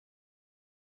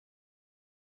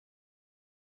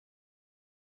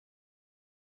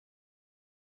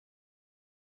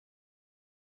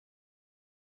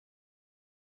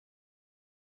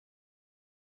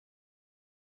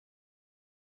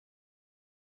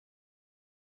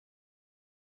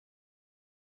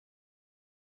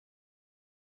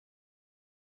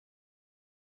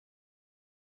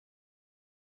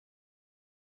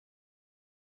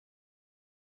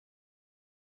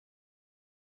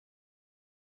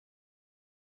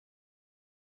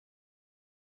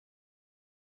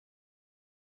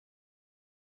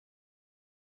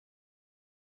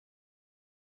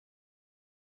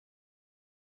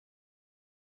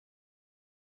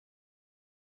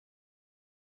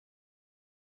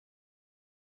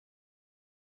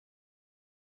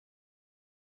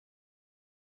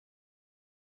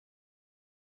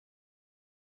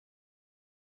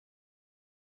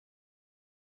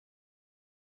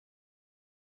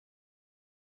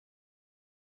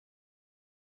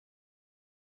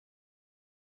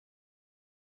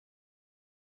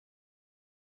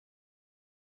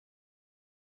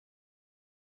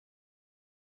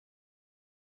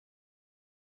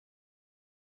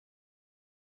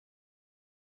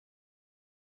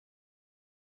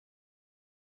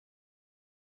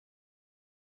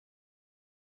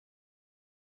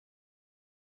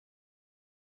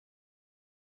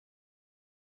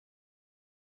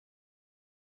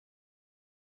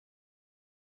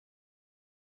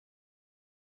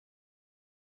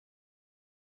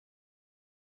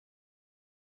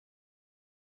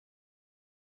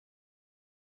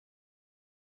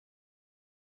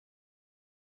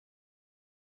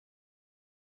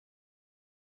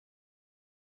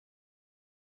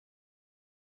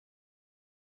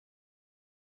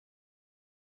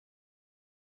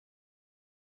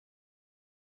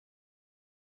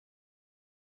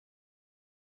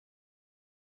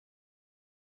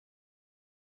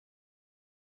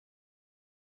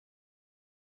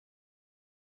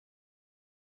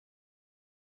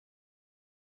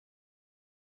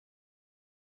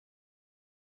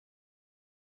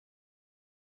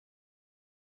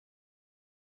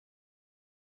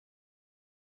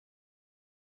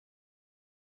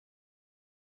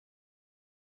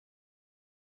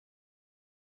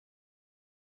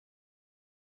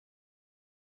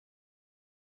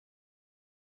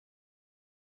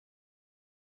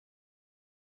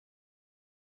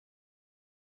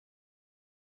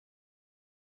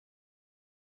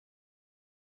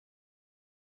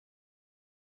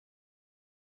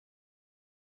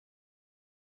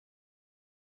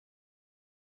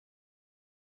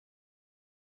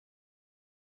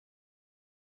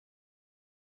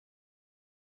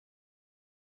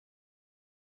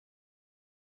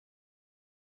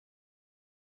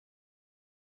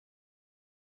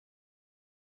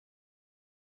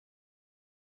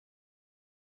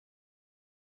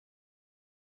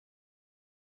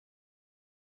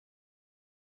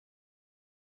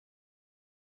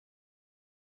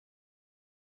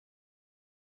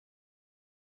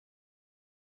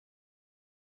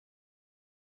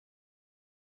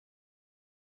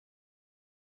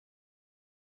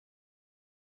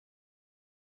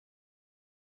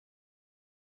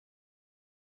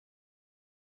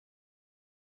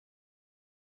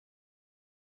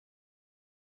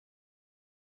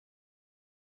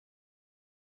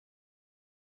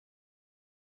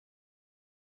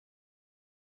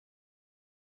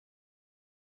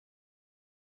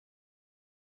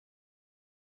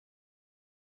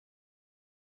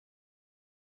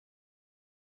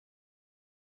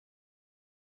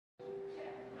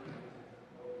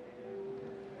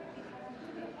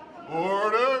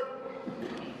Order.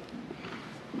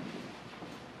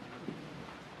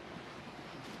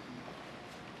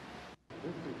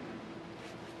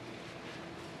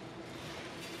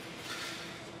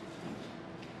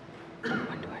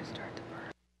 When do I start the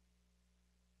burn?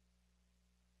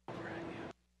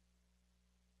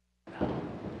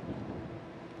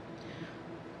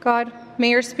 God,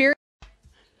 may your spirit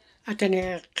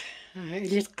Atanek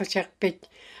ilit kasakpit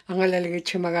ang alalagit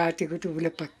siya mag-ati ko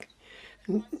tulapak.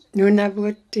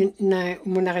 Nunabot na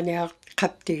muna kanya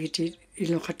kapti iti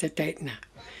ilokatatay na.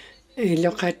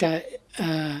 Ilokata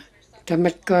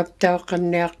tamat ko aptaw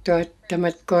kanyak to at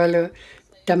tamat ko alo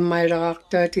tamay rakak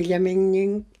to at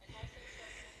ilamingning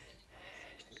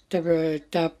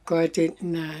tap ko at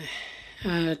na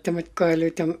tamat ko alo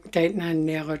tayt na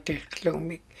niya ko te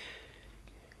klumik.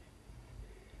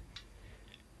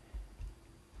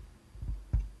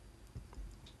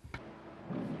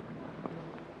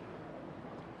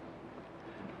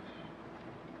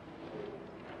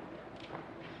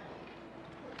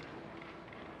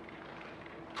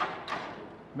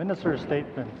 Minister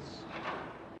statements.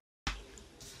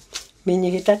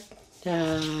 Minihitat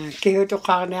kihuto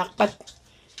kaknakpat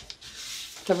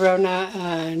tabraw na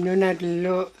nuna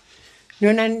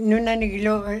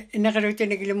nigilo nakaruti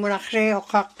nigilo munakre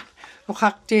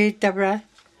okak ti tabra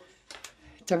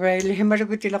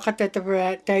ilihimarugo ti lokata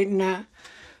tabra tayo na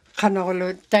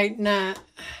kanokolo tayo na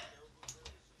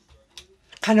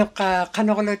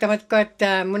kanokolo tamat ko at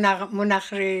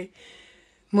munakre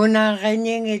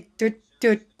munakanying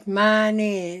tut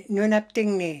mani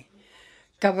nunapting ni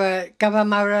kaba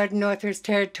Maurad Northwest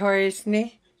Territories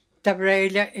ni tabra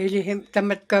ilihim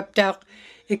tamat ko aptak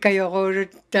ikayogurut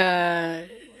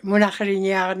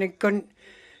munakrinya nagkon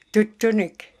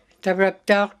tutunik tabra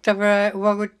aptak tabra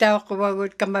wagut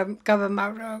kaba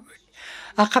Maurad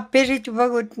akapirit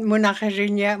wagut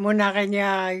munakrinya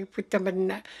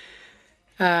iputaman na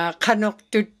kanok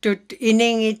tut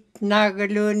iningit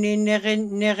nagaluni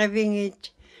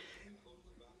nerevingit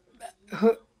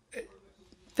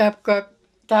tap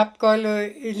ko lo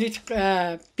ilit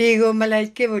pigo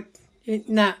malay kibut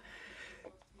na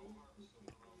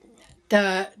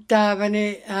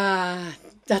bani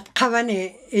tat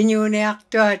kavani inyune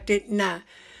akto atit na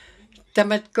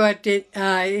tamat ko atit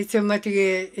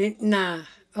isumatige na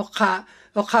oka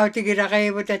tigi rakay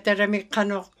but atarami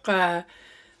kanok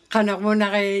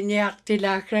muna kay niyak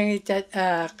tilakrang itat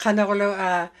kanok lo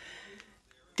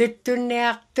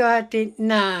tutuniak to atit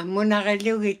na muna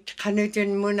kalugit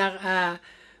kanutun muna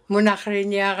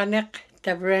krinya kanek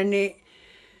tabrani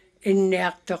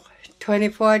inniak to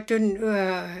 24 tun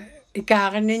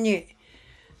ikakaninyi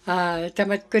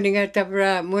tamat kuninga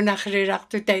tabra muna krirak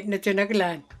to tait na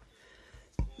tunaglan.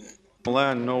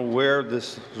 Land know where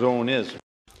this zone is.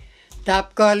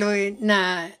 Tap ko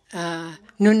na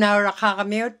nunawra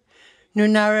kakamiot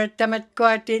nunawra tamat ko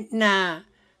atit na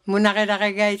muna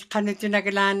kirakagay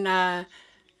kanutunaglan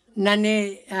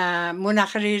nani muna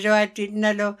kiriro atit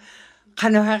nalo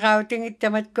kanuhakauting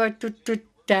itamat ko tutut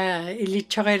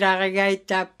ilitsokirakagay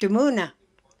tap tumuna.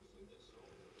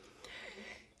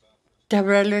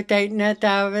 Tabralo tait na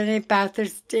tabani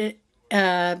Bathurst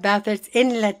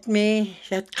Inlet me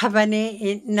that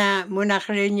kabani na muna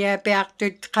kirinya piak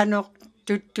tut kanok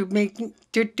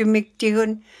tutumik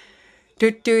tigun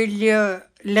tutulyo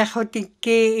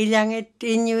lekotiki ilangit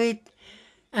Inuit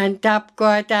and tap ko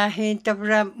atahin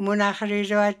tabra muna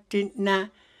kiriro atit na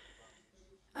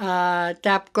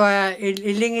tap ko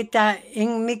ilingita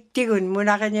ing miktigun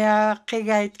muna kanya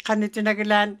kigait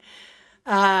kanutunagalan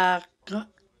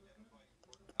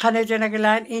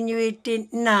Inuit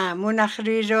na muna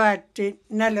kiriro atit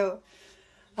nalo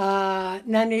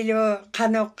nanilo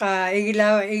kanok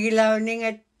igilaw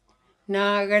ningat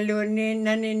nagalunin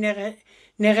nani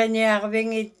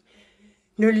nerenyarvingit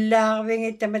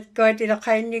nullarvingit tamat ko at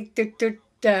ilakainig tutut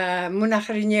muna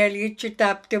kirinyalgit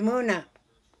tap tumuna.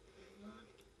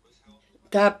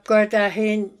 Tap ko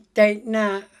tahin tait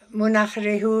na muna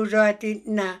kirihuro atit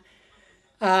na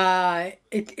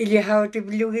ilihaw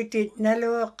tiblugit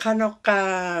nalo kanok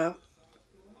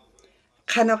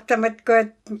tamat ko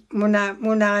at muna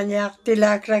kanyak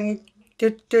tilakrangit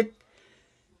tutut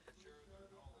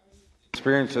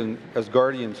Experience as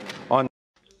guardians on.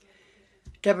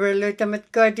 Tabralo tamat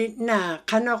ko atit na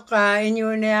kanok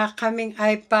inyune kaming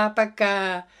ay papak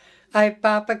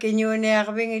inyune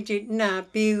kaming itit na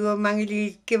pigo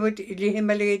mangilit kibut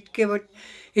ilihimaligit kibut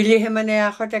ilihimane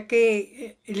ako taki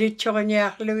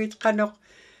ilitsokanya akluit kanok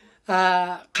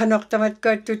tamat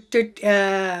ko tutut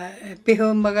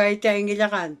pihum magaita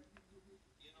ingilakan.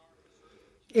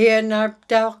 Iyan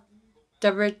narptaw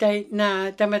tabratay na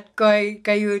tamat ko ay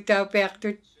kayo tao peak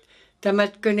tut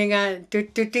tamat ko nga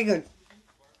tututigon.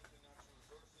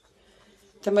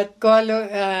 Tamat ko alo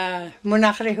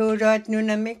munakrihurot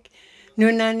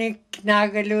nunanik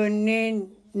nagalunin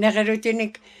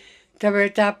nakarutinik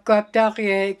tabertap ko aptak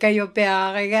kayo pe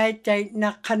akagay tay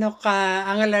nakanok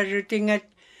angala rutingat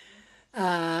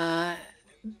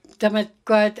tamat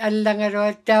ko at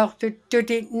alangarot taok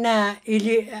tututit na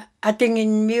ili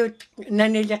atingin mute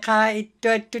nanilika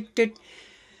ito tutut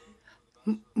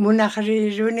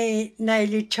munakriruni na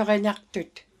ili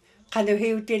tsokanyaktut.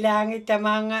 Kanuhiw tilangit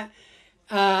tamanga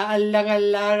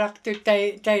alangalarak tutay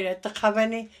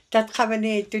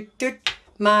tatkabani tutut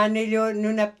manilyo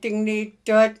nunapting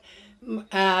nitot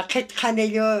kit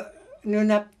kanilyo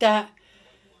nunapta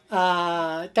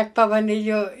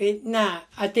takpavanilyo na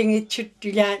ating itchut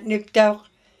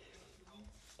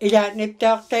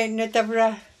ilaniptaw tay natabra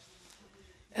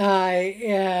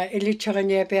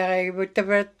ilitsakanya pera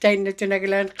butabra tay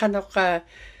natunagalan kanok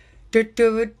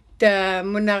tutubut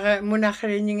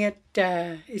munakariningat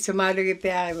isumalugi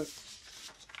pera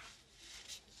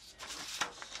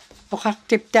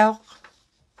okaktiptaw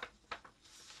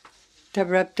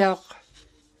tabraptaw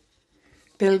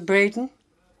Bill Braden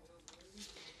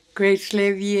Great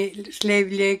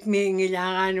Slave Lake mi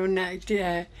ngilangan na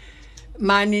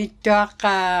manito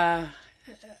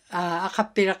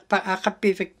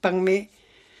akapirik pang mi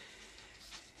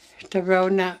tabraw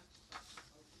na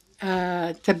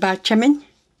tabachamin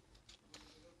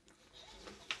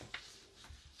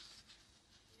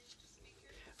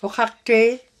wakakte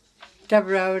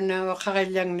tabraw na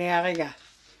wakakalyang niyariga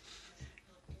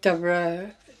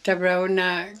tabraw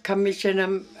na kami siya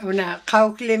na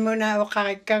kaukli mo na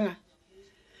wakakika nga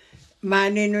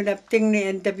mani nunapting ni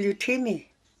NWT mi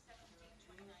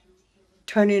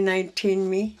 2019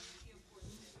 mi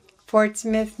Fort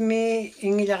Smith mi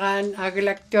ingilakan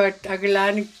agalaktot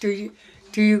agalanik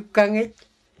tuyukangit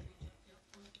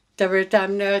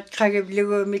tabertam na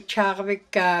kagibligo mi chakvik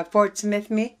Fort Smith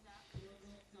mi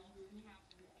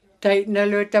tay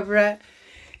nalo tabra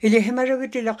ili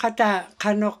himarugitilo kata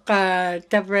kanok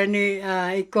tabra ni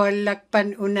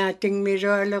ikolakpan unating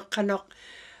mirolo kanok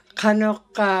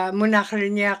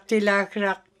munakrinyak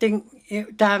tilakrak ting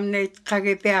tam na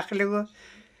kagipiaklugo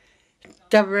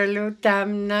tabralo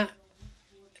tam na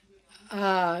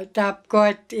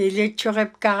tapkot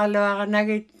ilitsukip kakalawa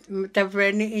nagit tabra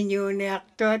ni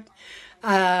inyuniaktot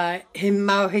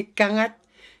himmaw hikangat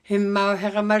himmaw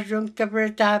hikamarung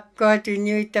tabra tapkot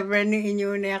inyuy tabra ni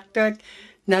inyuniaktot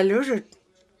nalurut.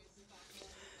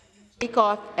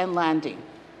 Takeoff and landing.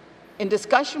 In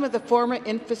discussion with the former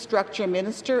infrastructure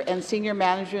minister and senior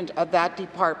management of that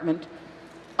department,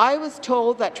 I was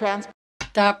told that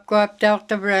Tap ko ap taok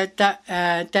tabra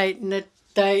tay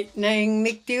na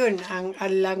ingmiktiyon ang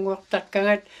alangwak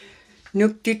takangat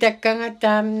nukti takangat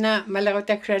tam na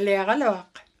malakotak sa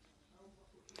liakalawak.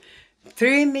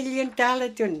 3 million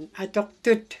talatun atok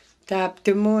tut tap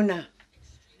tumuna.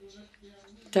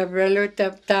 Tabralo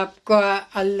tap ko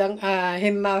alang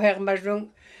himmaw marung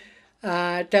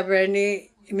tabrani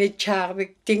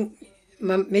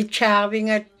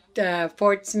mitcharbing at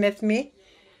Fort Smith mi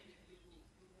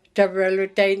tabralo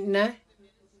tayo na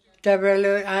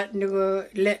tabralo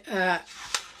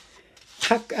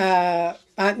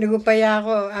nugo paya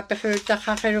ko apekruta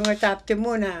kakirunga tapte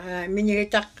muna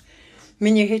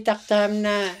minihitak tam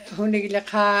na hunigla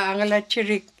ka angala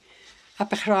chirik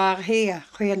apekruak hiya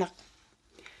kuyanak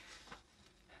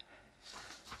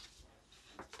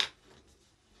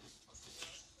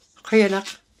kuyanak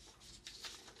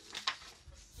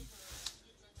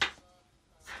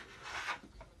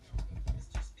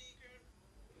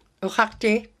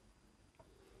ukakti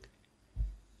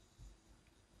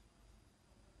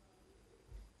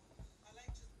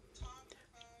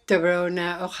tabraw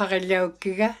na ukakalaw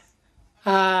kiga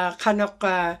kanok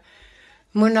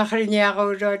munakrinya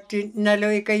ko roti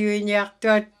naloy kayo niya akto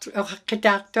at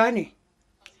ukakitakto ni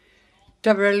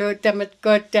tabralo tamat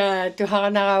ko tuhaka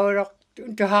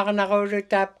nakawurok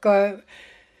tap ko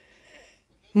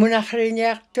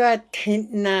munakrinya akto at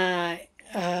na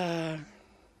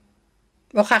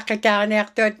wakakita niya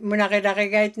akto at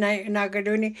munakidakigait na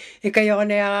nagaduni ikayo ko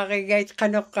niya kakigait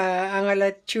kanok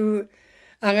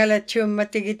angalatsu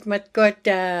matigit matkot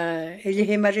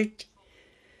ilihimarit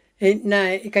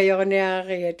na ikayo ko niya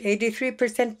kakigait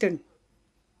 83% dun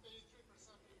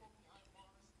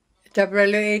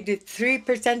tabralo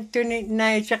 83% dun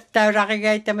na isak tao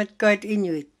rakigait matkot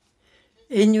Inuit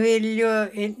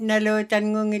Inuilyo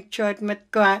nalotan ngong itshot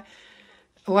matkot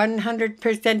 100%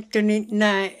 tunit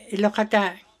na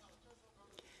ilokata.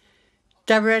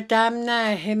 Tabratam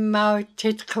na himmaw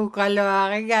titko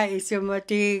kaloariga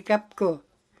isumoti kapko.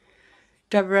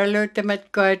 Tabralo tamat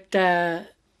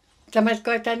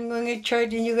an ngungi choy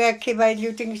din yuga kibay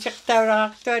luting sakta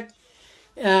raktot.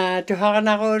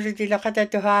 Tuhakan ako rin tilakata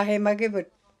tuhahe magibut.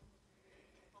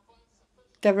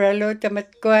 Tabralo tamat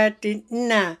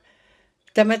na.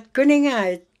 Tamat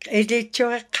kuninga.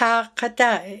 Edito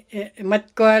kata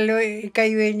matkwalo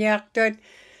ikayuin yaktot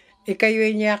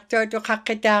to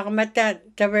kakita mata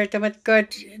tamat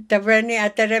tabrani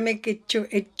ataramik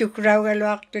itukraw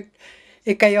galwaktot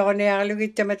ikayo ni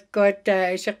alugit tamat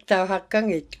isak tao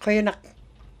hakangit koyanak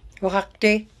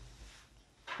wakakte.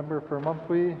 Member for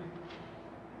Mumfree.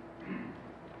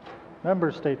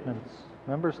 Member statements.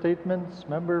 Member statements.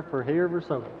 Member for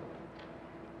Hayer-Versailles.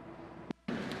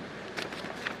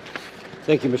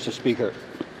 Thank you, Mr. Speaker.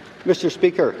 Mr.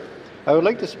 Speaker, I would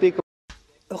like to speak.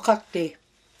 Wakakte.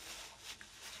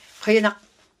 Koyanak.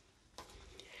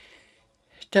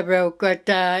 Tabraw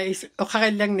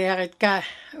okakin lang niyakit ka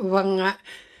uwang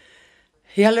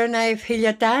yellow knife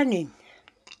hilyatanin.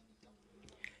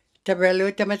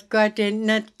 Tabralo tamat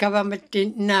nat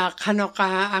kawamatin na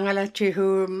kanoka angalachi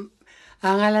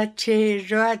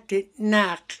ruat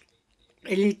na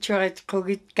ilichuret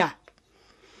kugit ka.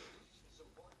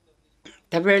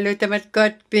 Tabralo tamat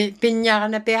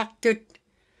pinya na piaktut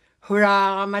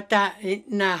hura mata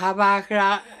na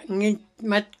habakra ngit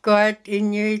matkot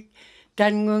inuit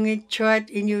tangungit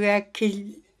chuat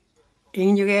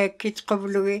inuakit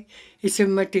kabulugi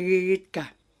isumatigit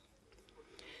ka.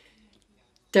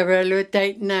 Tabralo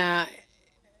tait na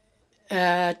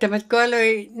tamat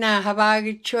koloy na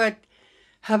habagit chuat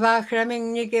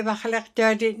habakraming nike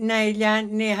bakalaktot na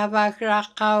ilan ni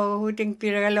habakrakaw huting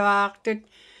piragalawaktut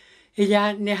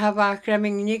ilan ni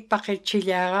habakraming nik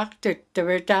pakitsilyaraktut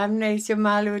tabertam na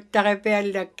isumalut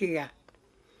takipelakiga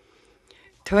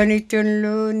 22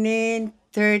 lunin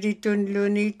 32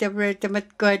 luni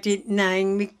tabertamat kotit na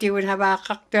ing miktiwan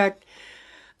habakaktot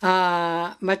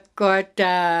matkot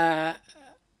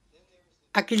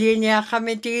akilinya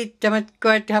kami tamat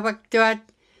kot habaktot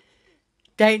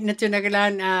dahil na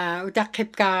tunagalan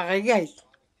utakip kakagay.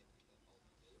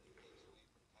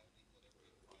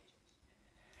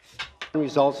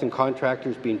 Results in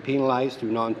contractors being penalized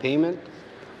through non-payment,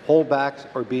 holdbacks,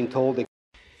 or being told they.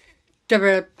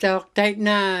 Tabertok dahil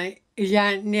na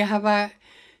ilan ni haba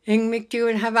ing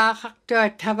miktiwan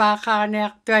habakaktot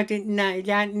habakanaktot na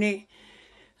ilan ni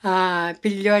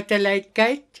pilyota light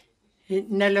kite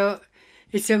nalo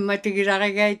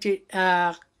isumatigiragay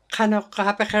kanok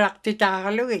hapakirakti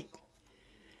takalugit.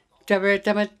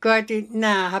 Tabertamat kotit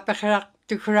na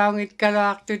hapakirakti kurangit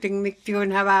kalakto ting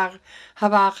miktiwan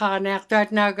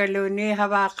habakanaktot na galuni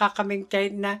habakakaming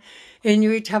tait na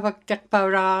inuit habaktak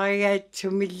pauragay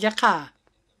sumilya ka.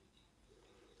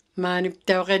 Manip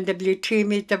taw kan WT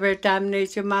mi tabertam na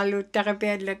isumalut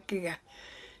takapiyalakiga.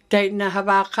 Tait na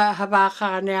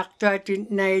habakanaktot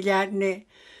na ilan ni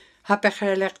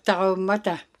hapakirakta ko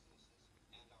mata.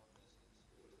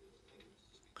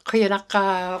 Koyanak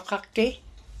kakte.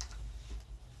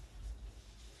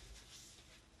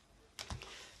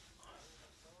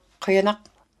 Koyanak.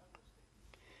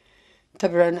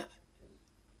 Tabrana.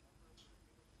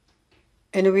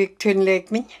 Inuvialuktun lake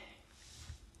me.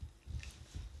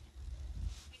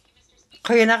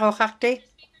 Koyanak kakte.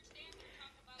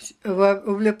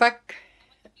 Ublupak.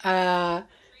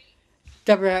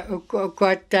 Tabra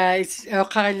kuat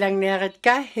okalang niyakat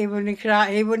ka.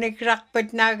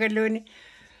 Hibunikrakpat na galuni.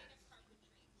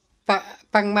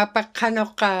 Pang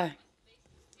mapakano ka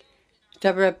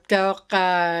tabrap tao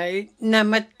ka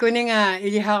namat ko nga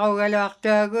ilihakaw galawak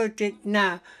tago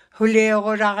na huli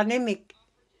ako rakanimik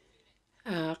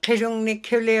kilong ni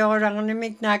huli ako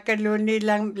rakanimik nakaluni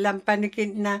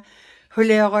lampanikin na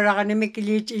huli ako rakanimik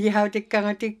ilihaw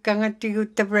tikangatik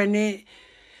tabrani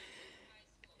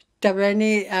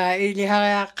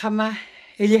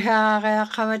ilihakaya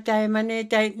kama tayo mani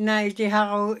tayo na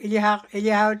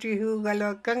ilihaw tihu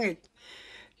galawag kangit.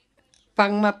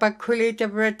 Pang mapaghuli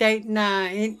tabratay na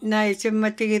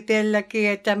isumatigipel laki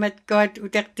tamat kot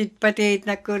utaktit pati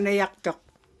na kunayaktok.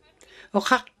 O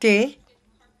kakte,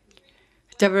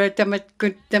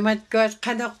 tamat kot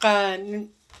kanok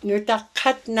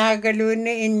nutakat na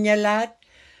galuni inyalat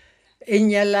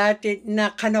na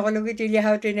kanokalugit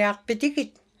ilihaw tinayak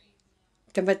pitikit.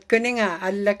 Tamat ko nga,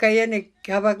 alla kaya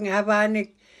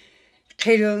habanik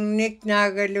kilungnik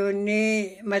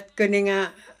nagaluni mat ko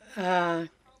nga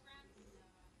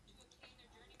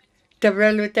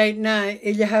tabralo tayo na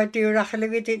ilihaw tiyo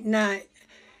rakalagit na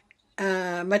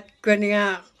mat ko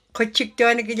nga kutsik to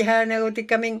na ilihaw na uti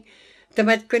kaming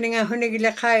tamat ko nga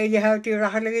hunigilaka ilihaw tiyo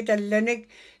rakalagit alanig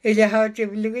ilihaw tiyo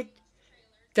bilugit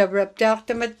tabrap tayo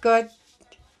tamat ko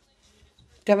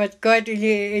tamat koat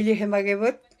ili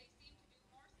hemagibut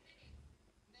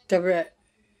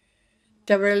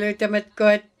tabralo tamat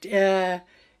koat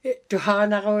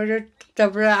tuhana kaurut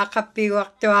tabra akapi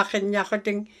waktu akin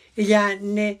yakuting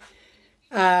iyanne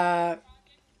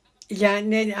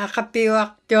iyanne akapi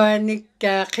waktu anik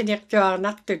kinik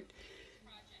tuarnaktut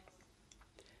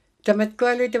tamat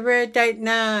koalu tabra tait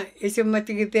na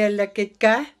isumatigipelakit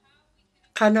ka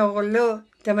kanoglu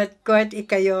tamat koat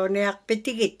ikayoneak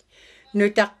pitigit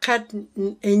nutakkat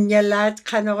inyalat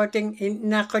kanogoting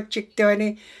nakotsiktuani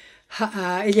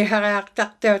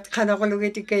ilihariaqtartuat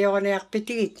kanogulugit ikayoneak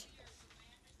pitigit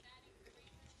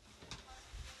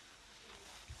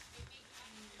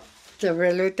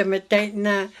tabralu tamat tait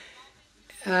na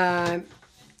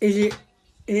ili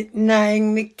naing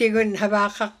miktigun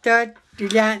habaqartuat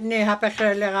iyaanni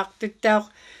hapakraleqartuttauq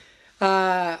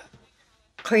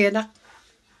quyanak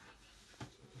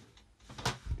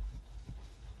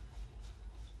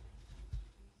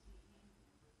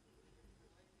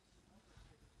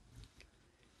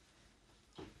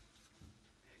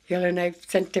yalanay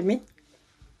sentamin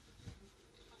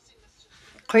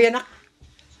quyanak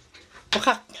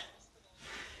uqaq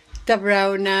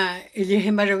tabrau na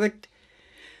ilihimarugut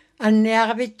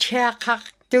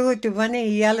anniaqavitsiaqartugu tuvani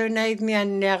iyalunaigmi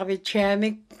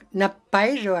anniaqavitsiamik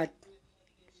nappairuat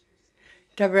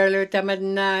tabralu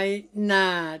tamatnai na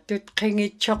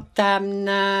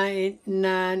tutqingitsortaamna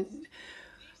na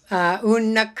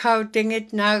uunnakkautingit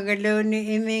naagaluni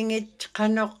imingit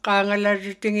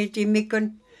qanoqqaangalarutingit imikun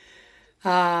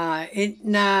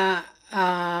na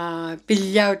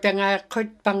pilliautangaeqqut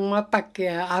pangmapak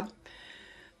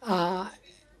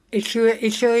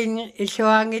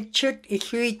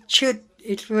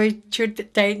isuitsut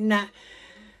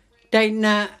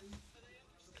taitna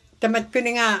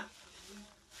tamatkuninga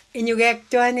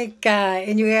inugiaktuanik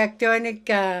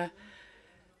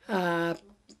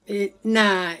na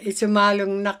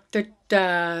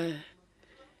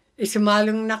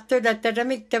isumalungnartut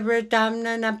attatamik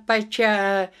tabrataamna nappaitsia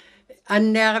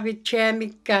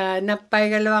anniaqavitsiamik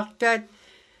nappaigaluartuat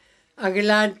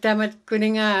agilaat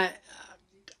tamatkuninga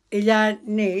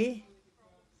ilaanni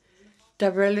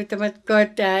tabralu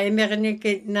tamatkuat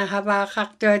imerinikit na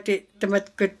havaaqartuat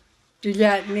tamatkut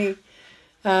ilaanni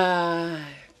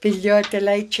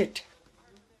pilluatalaitsit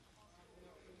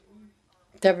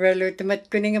tabralu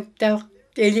tamatkuninga tauq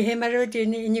ilihimarut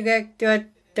inugaaktuat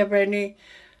tabrani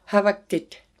havaktit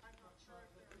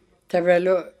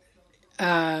tabralu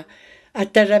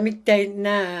attaramik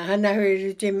taitna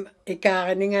hanahuirutim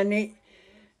ikaariningani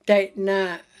taitna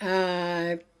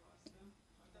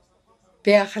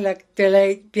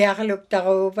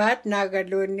piaqaluktaruuvaat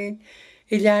naagaluunnin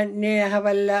ilaanni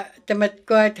havalla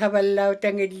tamatkuat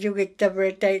havallautangillugit tabra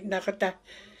taitnaqata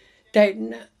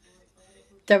taitna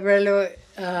tabralu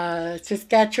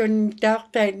Saskatchewan tauq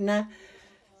taitna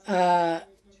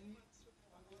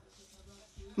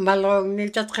malorungni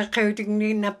tatqaqiutingni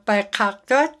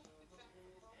nappaiqqaartuat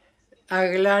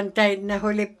aglaan taitna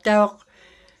huliptauq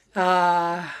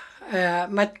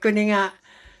matkuninga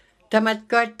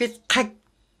tamatkuat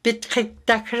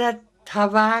pitqiktakrat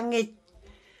havaangit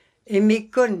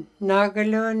imikun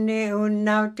naagaluunni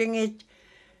uunnautingit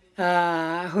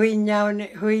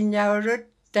huinyaurut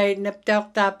taitnaptauq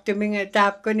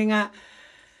taapkuninga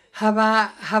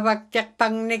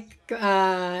havaktiaqpangnik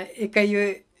ikayu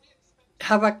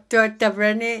havaktuat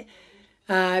tabrani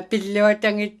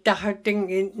pilluatangittaquting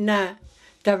na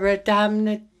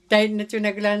tabrataamna taitna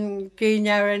tunaglan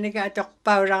kiinyauranika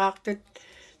atoqpauraqartut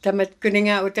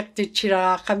tamatkuninga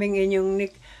utaqtitsiraqaqaming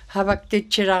iñungnik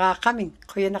havaktitsiraqaqaming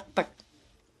quyanarpak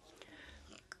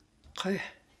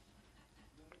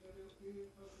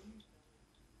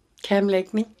Cam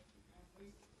Lake me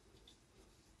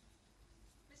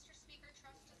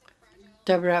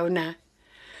tabrauna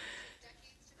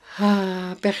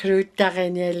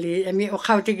perruuttaqiniali ami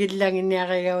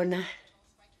uqautigillanginiarigauna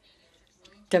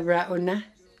tabrauna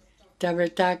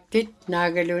tabrataaktit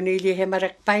naagaluni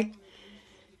ilihimaraqpait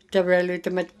tabralu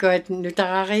tamatkuat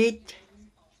nutarariit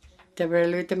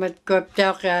tabralu tamatkuat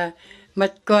tauq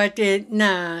matkuat na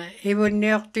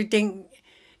hivunniortuting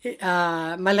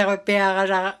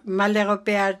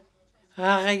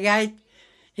malerupiararigait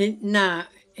na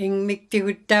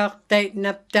ingmiktiguttauq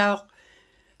taitnaptauq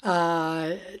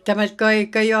tamatkoi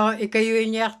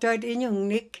ikayuiniartuat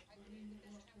iñungnik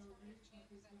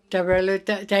tabralu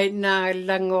taitna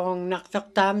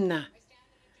langorungnartortaamna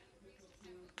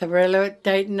tabralu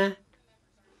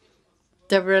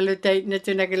taitna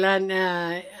tunagalaan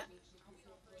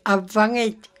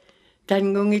avvangit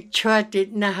tangungitsuatit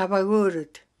na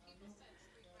havaguurut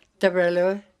tabralu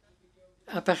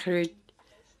apaqruit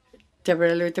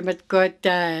Tabralo tamat kot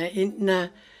na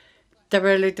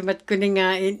tabralo tamat kuninga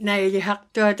na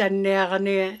ilihakto tanne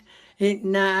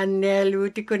na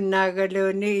anneluti kun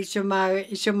nagaloni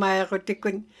isumaya ko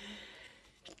tikun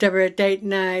tabratait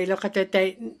na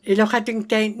ilokating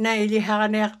tait na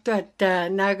ilihakaniakto at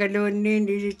nagaloni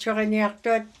ilitsokaniakto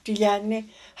at tiyani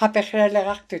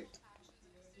hapekralakaktut.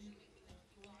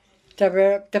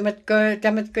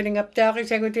 Tamat kuninga ptaki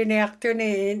sagutiniakto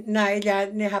ni na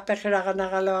ilani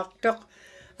hapekrakanakaloaktok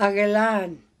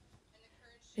agelan.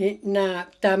 Na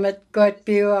tamat kot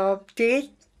piwa optit.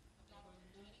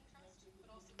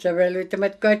 Tabralo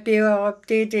tamat kot piwa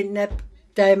optit na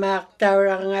taimak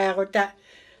taurang ako ta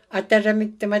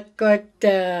ataramik tamat kot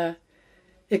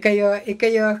ikayo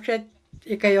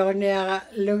niya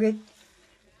lugit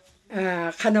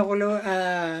kanokulo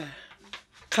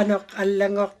kanok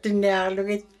alangok tiniak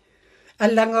lugit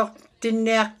alangok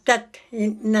tiniak tat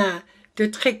na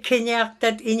tutkikiniak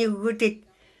tat inyugutik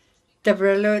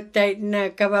tabralo tait na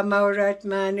kawamaurat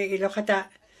mani ilokata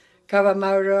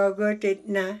kawamaurogot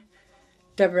na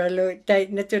tabralo tait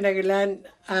na tunagilan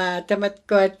tamat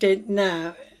kot na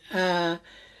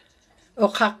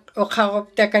okakop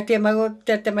takatiamagop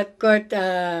tamat kot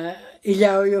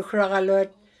ilaw yukrakalot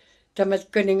tamat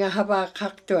kuninga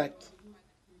habakaktuat.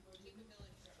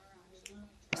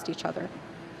 Each other,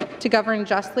 to govern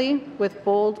justly with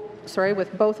both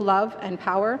love and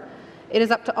power. It is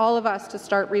up to all of us to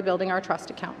start rebuilding our trust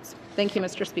accounts. Thank you,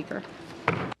 Mr. Speaker.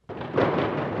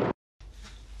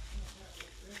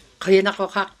 Kaya na ko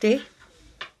kakti,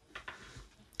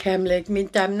 kamleg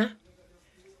mintam na,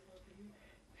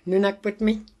 nunakput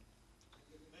mi.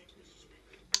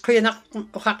 Kaya na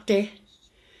ko kakti,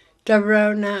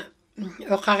 tabraw na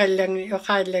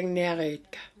okalang niyarit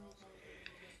ka.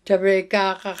 Tabraw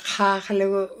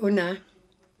kakakalaw una,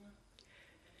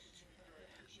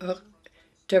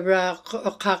 tabraw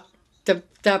okak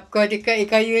tap ko di ka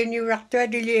ikayo ni rakto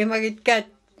dili magit kat.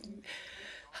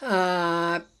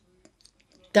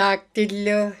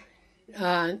 Taktilo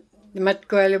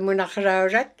matkualo muna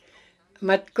karawrat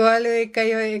matkualo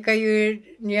ikayo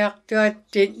niyakto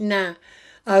at na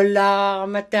awla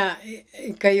mata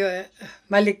ikayo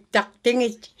maliktak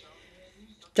tingit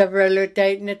tabralo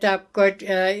tait na tapkot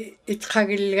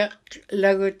itkagil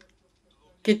lagut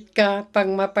kitka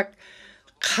pang mapak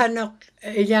kanok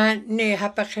yan ni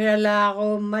hapakrala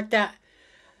ako mata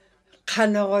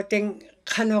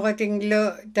kanokoting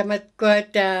lo tamat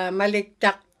kot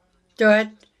maliktak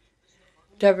tuat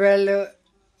tabralo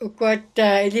ukot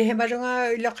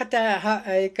ilihimarunga ilokata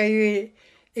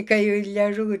ikayo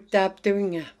ilaru tap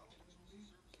tuwinga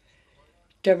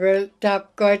tabral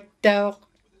tap kot tawak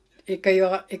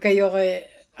ikayo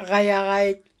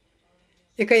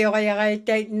kaya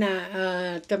tait na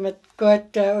tamat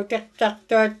kot utektak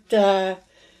tuat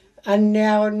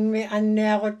anne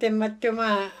ako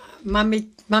tematuma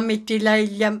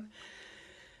mamitilayam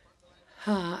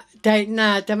tait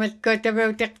na tamat ko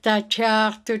tabaw utekta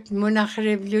chak tut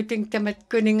munakrib luting tamat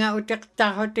kuninga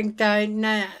utekta hoting tait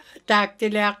na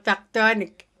taktilak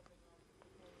taktonik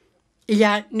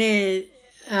iya ni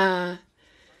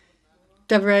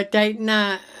tabaw tait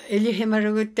na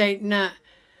ilihimarugut tait na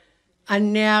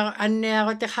anne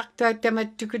ako tekakto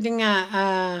tamat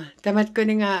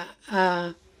kuninga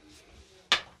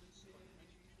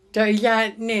to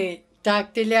iya ni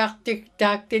taktiliak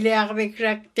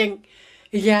bikrakting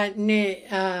iya ni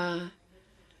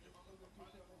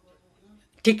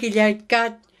tikilait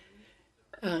kat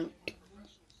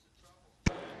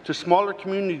to smaller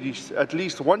communities at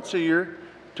least once a year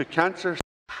to cancer.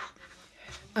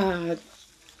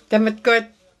 Tamat ko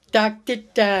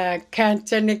taktit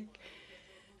cancernik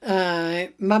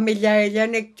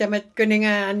mamilayanik tamat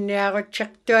kuninga anne ako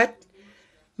tsyaktuat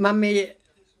mami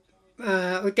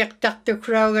utektak tu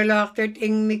krawgalaktot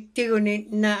ing miktigunit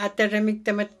na ataramik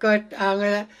tamat kot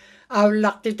ang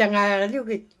awlakti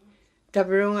tangaralugit.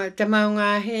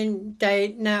 Tamaungahin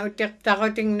tait na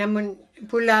utektakot ing namun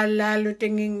pula lalo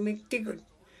tinging miktigun.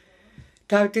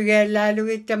 Tautiga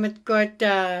lalugit tamat kot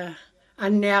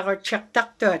anne ako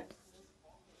tsyaktaktot.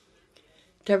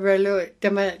 Tabralo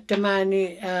tamat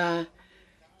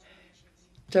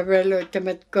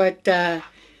kot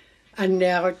anne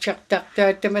ako tsyaktakto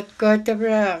tamat ko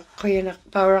tabra kuyanak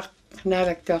parak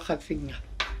nalakto kafinga.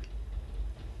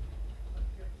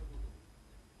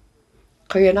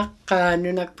 Kuyanak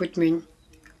nunakput min.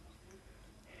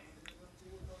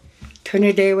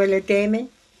 Tuniday wala temin.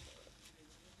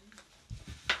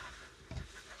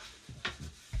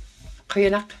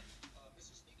 Kuyanak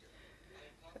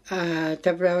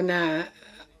tabraw na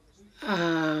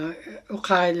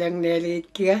ukalang nelit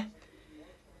kia.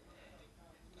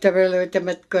 Tabralo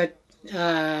tamat kot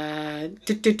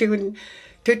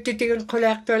tuttitigun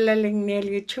qulaaqtuallaling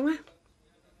nialgitsunga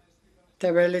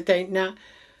tavalutaitna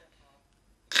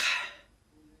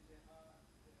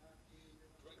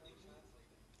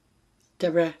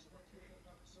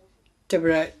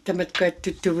tabra tamatkuat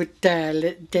tuttuvuttaa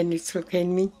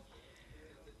tanisrukenmi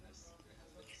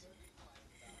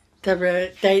tabra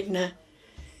taitna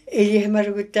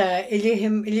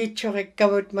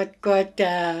ilitsuqikkavut matkuat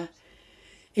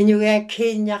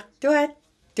Inuvialuktun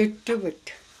tuttuvut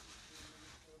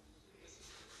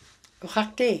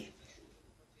uqarti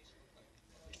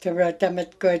tabra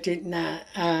tamatkuatitna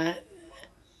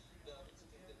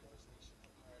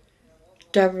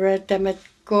tabra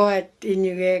tamatkuat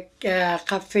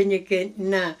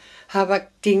qaffinikitna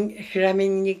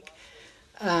havaktingraminnik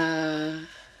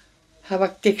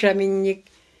havaktigraminnik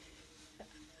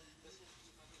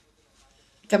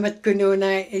tamatkununa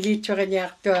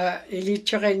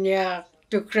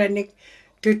ilitsuqiniartukranik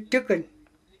tuttukun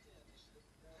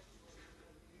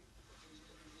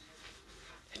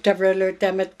tabralu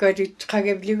tamatkuatit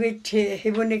qagavlugit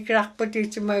hivunikrarput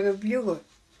isumagavlugu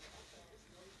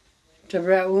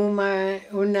tabra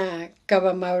una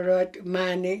kavamauruat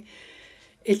maani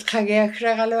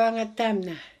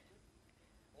itqagiaksraqaluangattaamna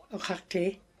uqarti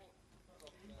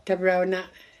tabrauna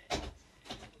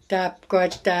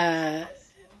taapkuat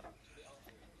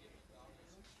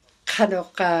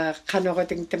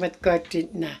qanoqating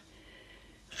tamatkuatitna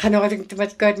qanoqating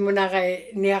tamatkuat munaqai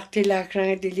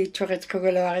niartilaakrangit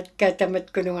ilitsuqitqugaluaritka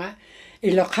tamatkununga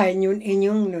iloqaiñun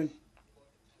iñungnun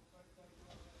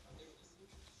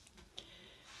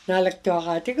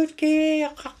naalaktuaqaatikut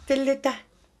kiiqqartillita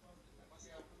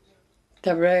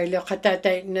tabra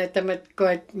iloqatataitna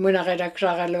tamatkuat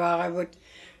munaqilaqsaqaluaravut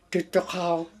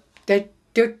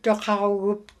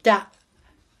tuttoqarugupta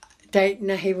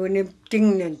taitna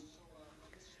hivuniptingnun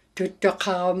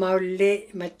tuttoqarumaulli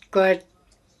matkuat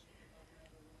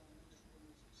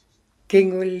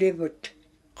kingullivut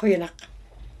quyanaq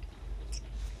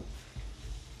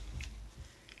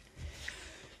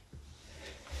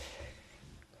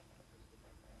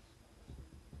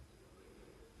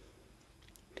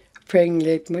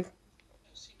Pringleitmut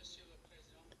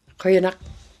quyanaq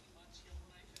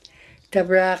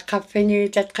tabra qaffini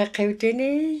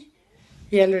tatqaqiutini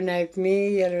yellowknife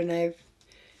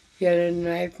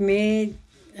me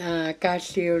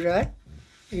kaalliuruat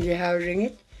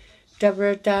ilihauringit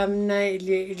tabra taamna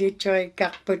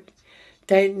ilitsuqikkarput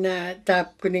taitna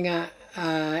taapkuninga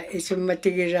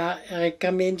isummatigira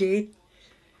recommendit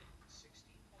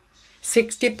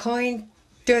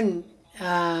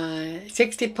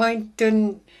 60.tun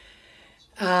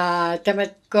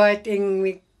tamatkuat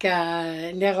ingmik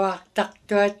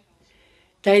neruartartuat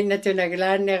taitna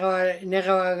tunaglaan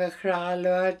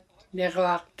neruagakraqaluat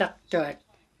neruartartuat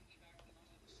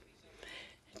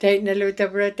taitna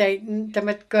lutabra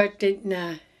tamatkuat taitna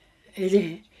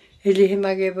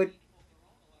ilihimagivut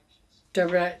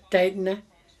tabra taitna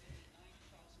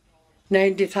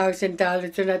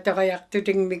 $90,000 tuna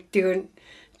toqayartutingmiktigun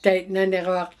taitna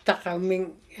neruartaqamming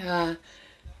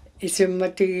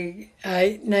isummati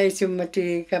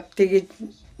kaptigit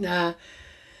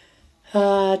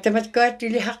tamatkuat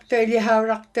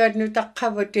ilihaurartuat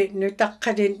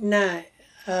nutaqqatit na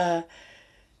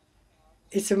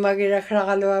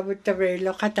isumagirakraqaluavut tabra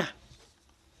iloqata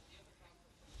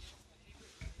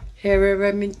hereva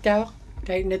mintauq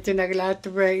taitna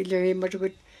tunaglaattabra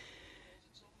iluhimatugut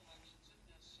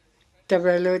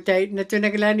tabralu taitna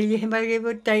tunaglaan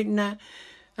ilihimagivut taitna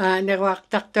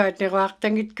neruartartuat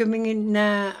neruartangit kumingitna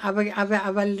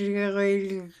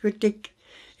avalligeruilgutik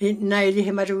na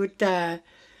ilihimatugut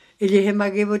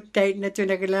ilihimagivut taitna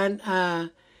tunaglaan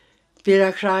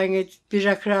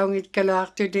pirakraungit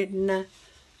kaluartutitna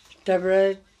tabra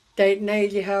taitna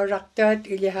ilihaurartuat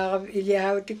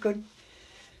ilihautikun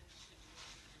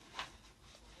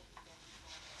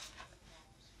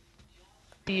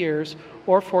years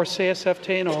or for CSF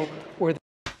where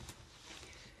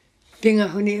Pinga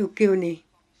huni ukiuni.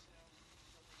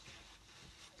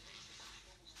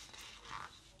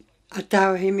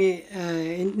 Atau himi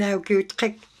na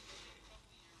ukiutrik.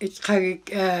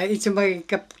 Itkagik itumagi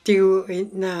kaptiu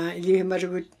na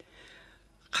ilihimarugut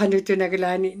kanutu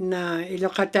nagalani na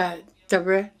ilokata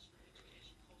tabra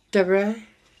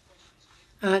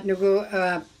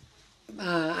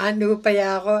nugu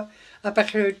payako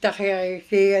apakrutakhi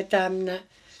kiya tamna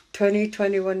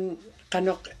 2021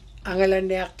 kanok angalan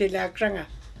niaktilakranga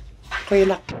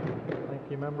kuilak.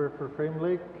 Thank you, member for Frame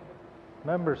Lake.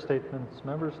 Member statements.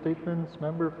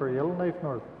 Member for Yellowknife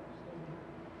North.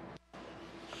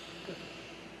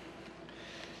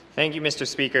 Thank you, Mr.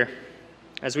 Speaker.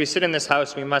 As we sit in this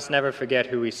House, we must never forget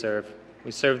who we serve. We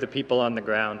serve the people on the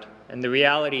ground. And the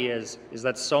reality is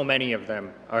that so many of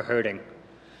them are hurting.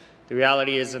 The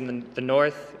reality is in the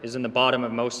North is in the bottom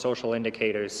of most social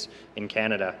indicators in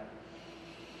Canada.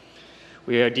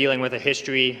 We are dealing with a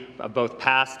history of both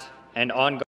past and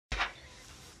ongoing.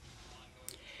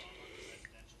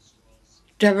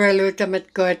 Tabralo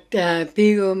tamat kot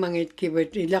pigo mangit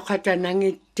kibut ilakata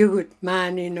nangit tugut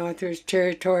mani Northwest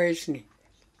Territories ni.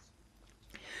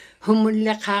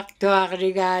 Humulakak to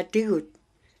agriga tigut.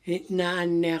 Na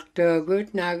anek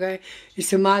togut naga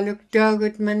isumaluk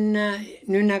togut man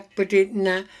nunak putit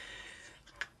na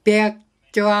pek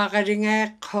to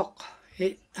agriga kok.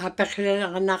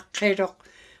 Apakila anak kerok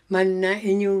man na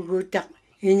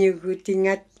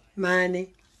inyugutingat mani.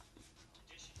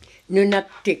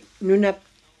 Nunapta.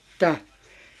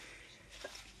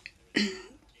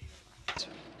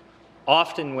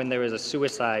 Often when there is a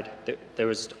suicide, there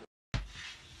was...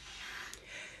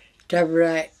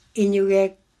 Tabra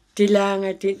inyugek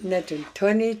tilangatit natun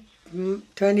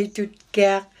 22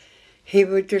 kaya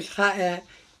hibutul kaya.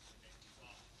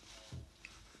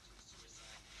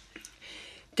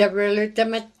 Tabra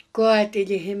lutamat kuat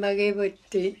ilihimagibut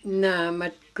na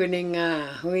mat kuning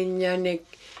huinyanik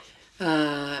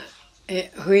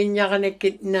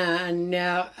huinyanik na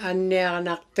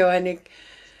anyanak tuanik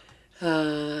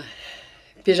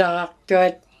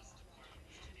piraktuat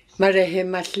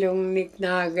marehimaslungnik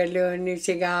nagaluni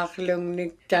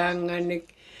sigaklungnik tanganik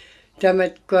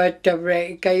tamat kuat tabra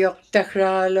ikayok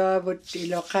takralo but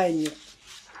ilokanyuk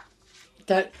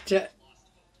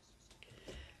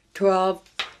 12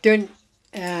 dun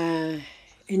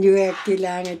inyuek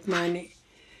tilangit mani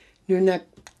nunak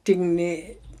tingni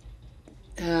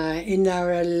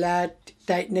inaralat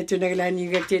tait na tunaglan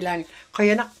inyuek tilangit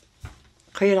kayanak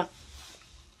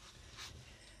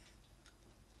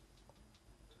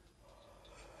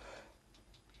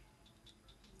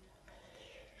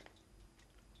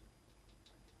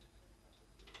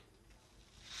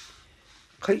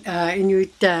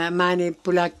inyuit mani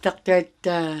pulak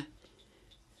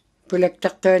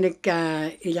taktonik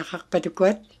ilakak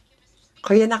patukwat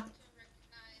kayanak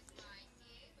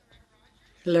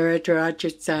Loretta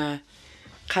Rogers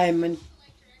Kaiman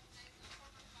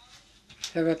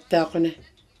Sarapta ko na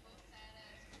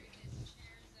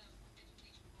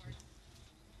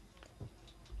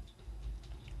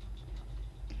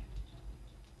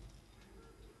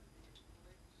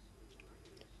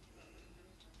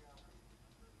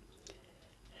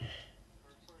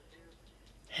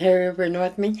Harry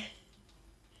Bernard me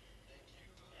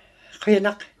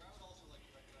kayanak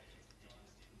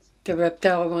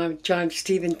Sarapta ko mga John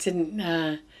Stevenson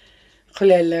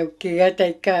kulelaw kaya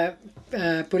tayo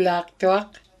pulak tuwak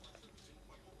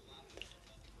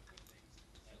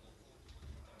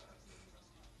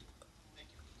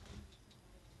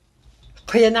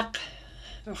kayanak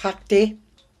kakti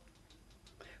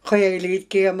kaya iligit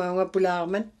kaya mga pulak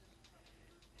man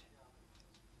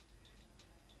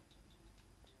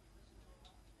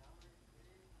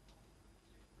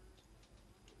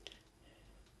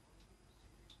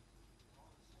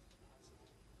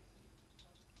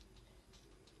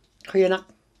kayanak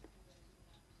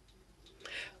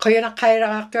kaya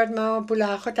aktor mga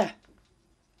pula ako ta.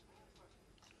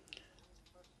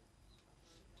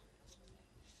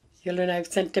 Yellow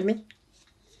knife sentiment.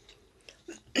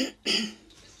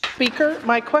 Speaker,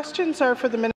 my questions are for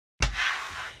the Minister.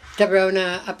 Tabra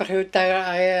na apakiuta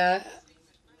ay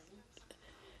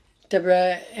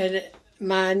tabra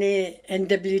mani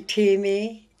NWT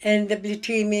me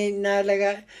na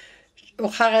laga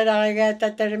ukakaraga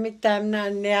tataramik tam na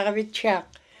niyakabitsak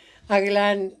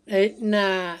aglan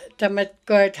na tamat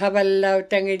ko at habalaw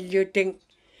tangil yuting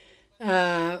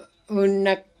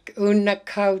unak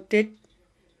kautit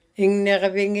ing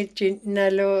nakabingit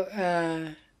nalo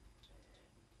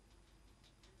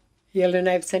yellow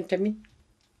knife sentiment.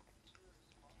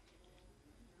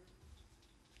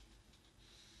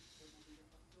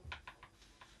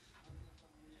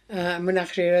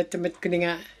 Munakhrira tamat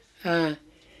kuninga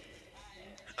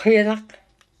kuyanak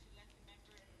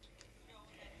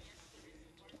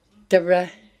tabra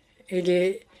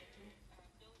ili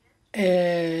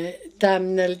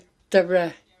tamnal tabra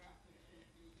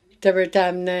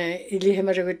tamna ili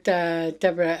hamarugut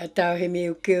tabra ataw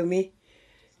himi ukiumi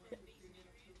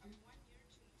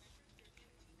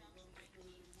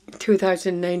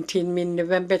 2019 min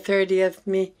November 30th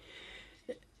mi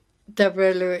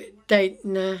tabra lo date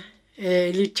na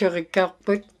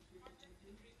liturikakput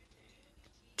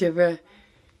tabra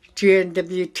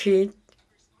GNWT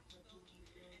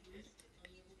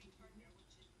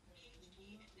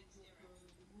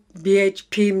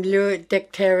BHP mlo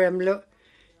dekteram lo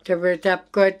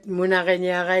Tabratapkot muna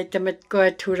kanyakay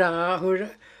tamatkot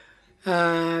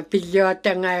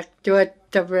pilyotangak tuat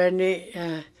tabrani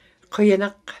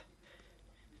kuyanak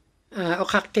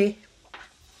okakti.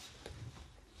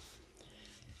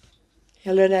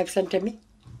 Hello, Nagsantami.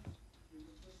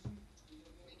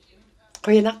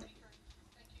 Kuyanak.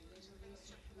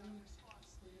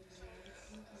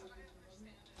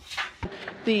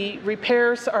 The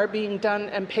repairs are being done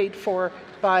and paid for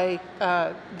by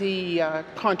the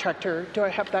contractor. Do I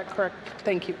have that correct?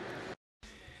 Thank you.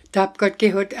 Tapkot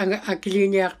kihut ang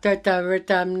akiliniak to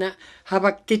tavertamna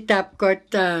habakti tapkot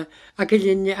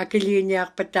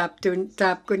akiliniak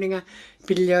tapkuninga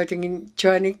pilyotingin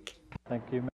chonik. Thank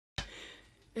you.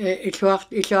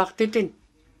 Isuaktitin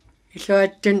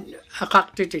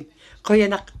akaktitin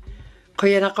kuyanak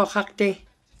okakti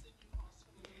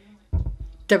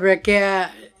tabrakia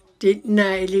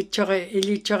na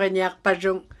ilichore niak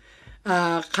parung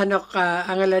kanok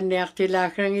angalan niak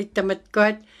tilakrangit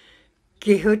tamatkot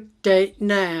kihut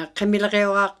na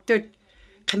kamilakewaktot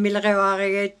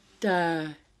kamilakewakit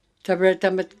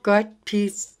tabratamat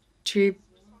peace tree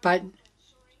pat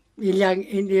ilang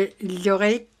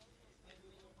ilyorate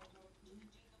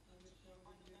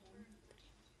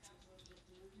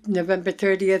November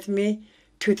 30th me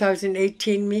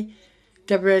 2018 me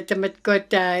tabratamat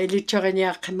ilichore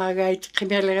niak kamagait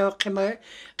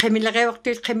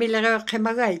kamilakewaktot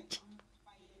kamagait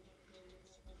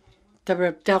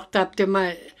tap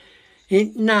tuma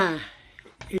na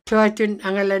ituatun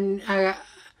angalan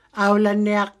aulan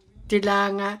niak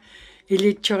tilanga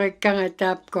ilichorekanga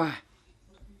tapko.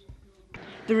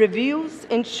 The reviews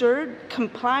ensured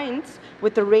compliance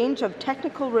with the range of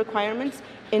technical requirements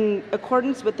in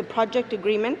accordance with the project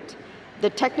agreement, the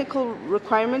technical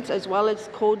requirements as well as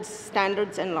codes,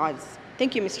 standards and laws.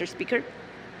 Thank you, Mr. Speaker.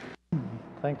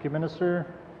 Thank you, Minister.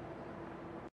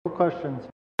 No questions.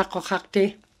 Ako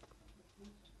kakti.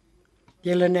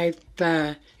 Yellow knife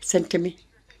sent to me.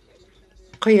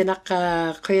 Kuyanak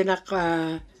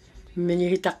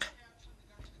minihitak.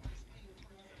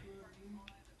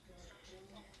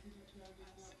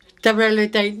 Tabralo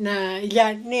tayo na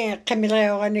ilan ni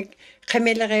kamilakeo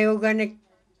ganik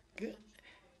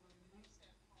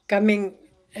kaming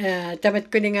tamat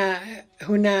ko nga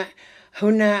huna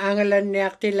angalan ni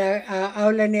aktila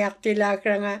aulan ni aktila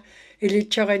kranga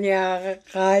ilitso kanya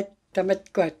kahit tamat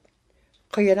ko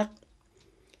kuyanak.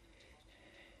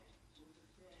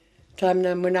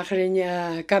 Tamna muna ka rin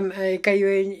niya,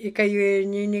 ikayo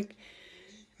ninig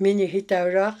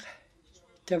minihitawrak.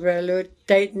 Tabralo,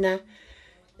 tight na.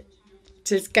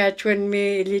 Saskatchewan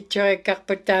mi ilitsoy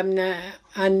kakpatam na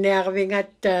anerving at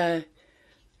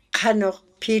kanok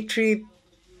P3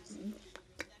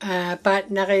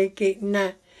 pat nariki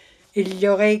na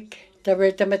ilyorek.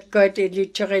 Tabratamat ko at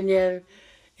ilitsoy niya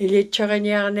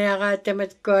nera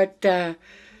tamat ko at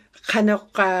kanok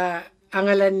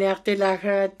angalan niya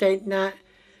tilakara tayo na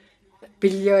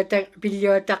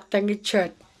bilyotak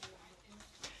tangitsyot.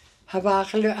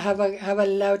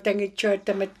 Habalaw tangitsyot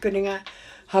tamat ko nga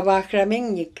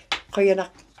habakramingnik.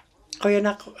 Koyanak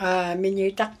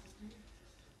minyitak.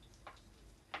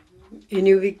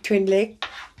 Inuvialuktun Lake.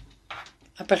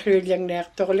 Apakrilyang niya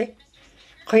tokli.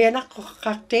 Koyanak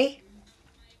kakte.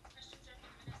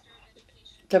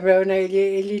 Tabraw na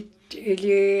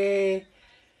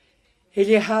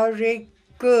ili haurik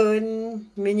kun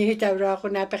minihitawra ako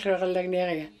napakrakal lang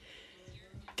niya.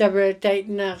 Tabraw tayo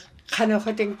na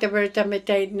kanokoting tabraw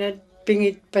tayo na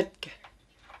pingit pat ka.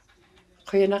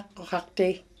 Kuyanak ko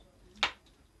kakte.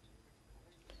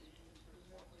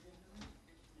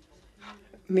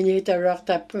 Minihitawra ako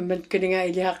tapos ko nga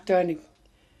ilihak tonik.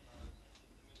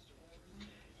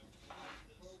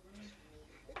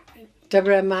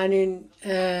 Tabraw manin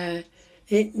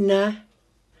itna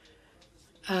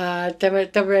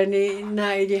tabrani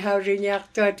na ilihawri niya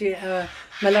akto at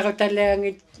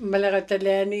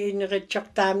malakatalayang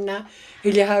inritsok tam na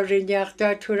ilihawri niya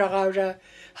akto at hurakawra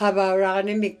habawra ka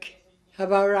ni Mick.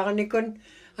 Habawra ka ni kun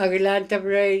agilan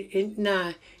tabray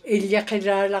na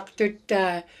ilyakiralak tut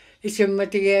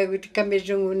isumatigagut kami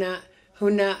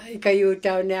huna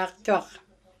ikayutaw ni aktok.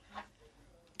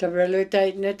 Tabralo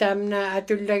tayo na tam na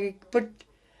atul lagi put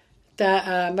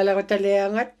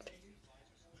malakatalayangat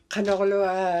kanokolo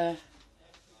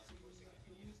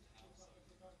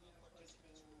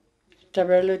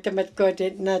tabralo tamat ko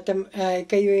na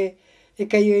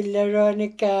ikayo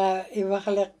laronik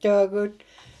iwakalak togut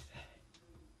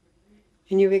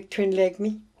Inuvialuktun Lake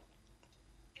me.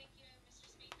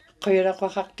 Kaya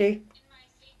ko kakti.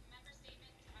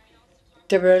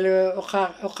 Tabralo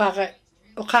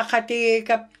ukakati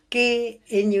kapki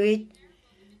Inuit.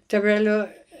 Tabralo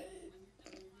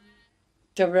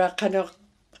tabra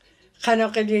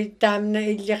kanok ili tam na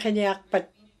ilya kanyakpat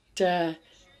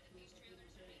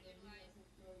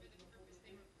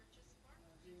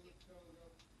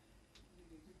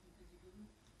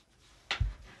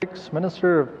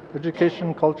Minister of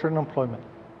Education, Culture and Employment.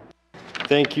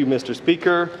 Thank you, Mr.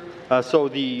 Speaker. So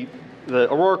the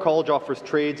Aurora College offers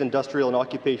trades, industrial, and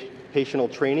occupational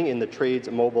training in the Trades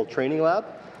Mobile Training Lab.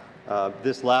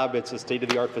 This lab, it's a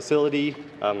state-of-the-art facility.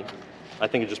 I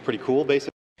think it's just pretty cool,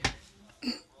 basically.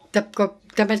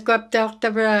 Tamat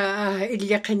tabra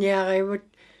ilya kanyakay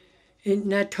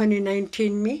na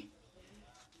 2019 mi.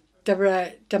 Tabra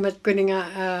tamat kuninga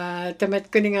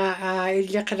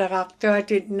ilya karakto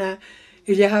atit na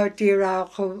ilya hauti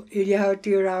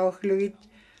luit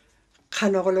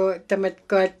kanoklo tamat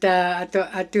ko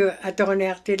ato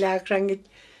konekti lakrangit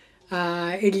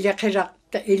ilya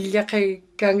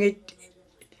kangit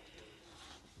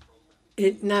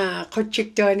na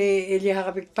kochik to ni ilya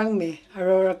hakapik pang me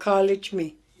Aurora College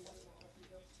me.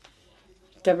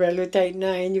 Tabra lutay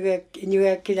na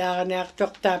inuga kailangan na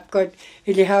aktok tap ko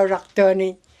ilihaw rakto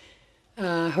ni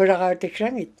hurakaw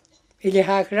tikrangit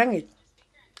ilihaw krangit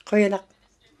kuya nak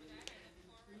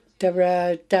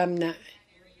tabra tam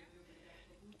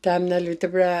na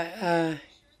lutabra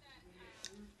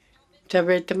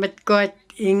tabra tamat ko at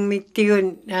ing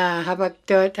mitiun habakak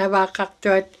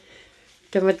to at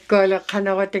tamat ko la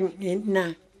kanakoting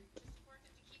na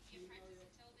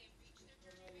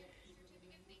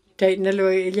tay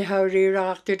naloy ilihaw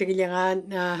rirak to tingyangan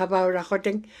habaw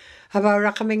rakoting habaw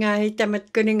kami nga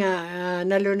hitamat ko ni nga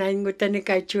nalunayin ngutan ni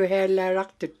kay chuhela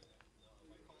raktut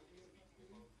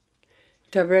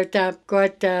tabra tap ko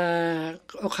at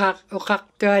ukak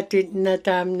to at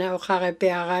natam na ukak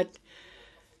piakat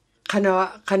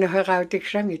kano hakaw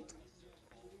tiksangit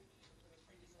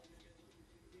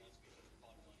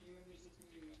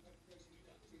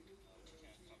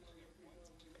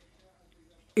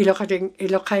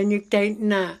ilokainik tay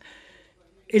na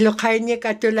ilokainik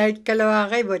atulait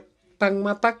kalawakay bot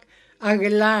pangmapak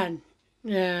agalan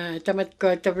tamat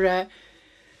ko tabra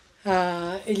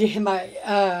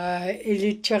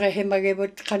ilitsura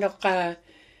himagibot kanok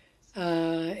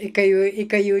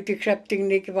ikayu tikrapting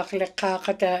ni kibaklak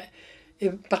kata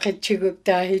pakitsigup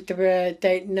tahi tabra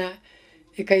tay na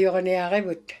ikayu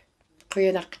kaniyakibot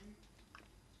kuyanak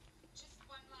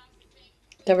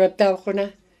tabra tao ko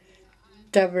na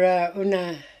tabra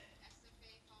una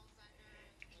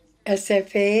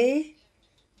SFA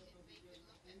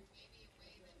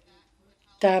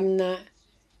tamna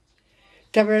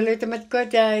tabra lo tamat ko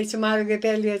sumaru ke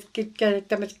pelias kit ka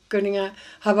tamat ko nga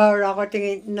habaw ra ko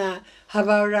tingin na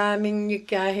habaw raming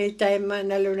nikahe tay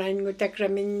nalunain ngo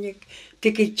takramin nik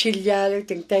tikichilyalo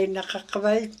ting tay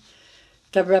nakakabay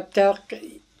tabra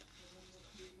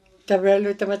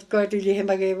lo tamat ko tilihe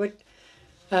magibot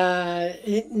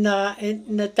na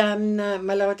tam na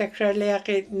malawatak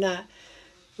ralakit na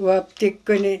waptik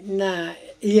ko ni na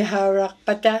iharak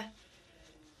pata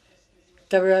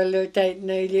tabra lo tay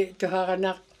na ili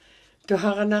tuhakanak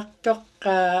tok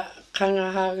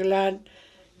kangahaglan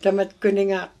tamat ko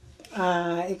ni nga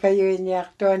ikayo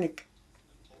niyak tonik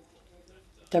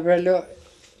tabra lo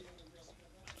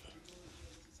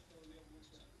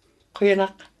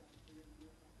kuyanak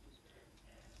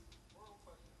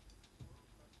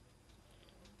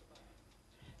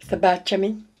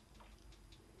tabachamin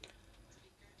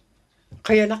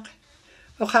kuyanak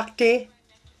ukakti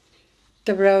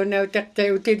tabra na utakta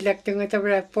utidlak tunga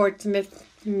tabra Portsmouth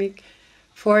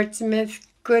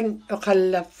kun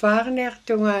ukalafar niyak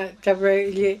tunga tabra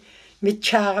ili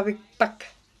mitchakabik pak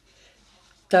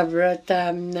tabra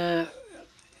tam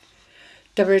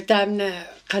na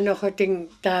kanokoting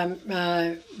tam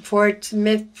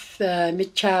Portsmouth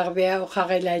mitchakabia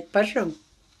ukakilait pasong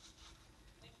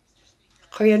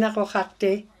kuyanak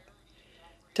ukakti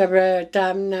tabra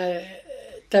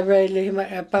ili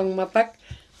pangmapak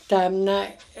tam na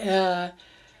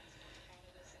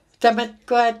tamat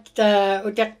ko at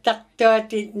utaktak to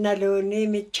at naluni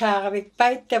mitchakabik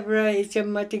pait tabra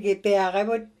isang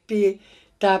matigipiyakabot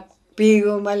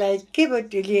pigo malait kibot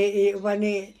ili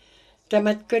wani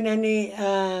tamat ko na ni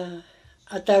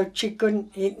ataw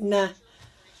chikun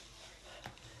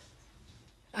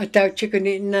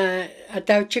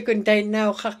tay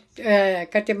na ukak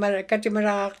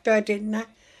katimarakak to at na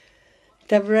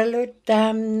tabralo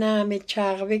tam na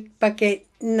mitchakabik pakit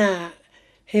na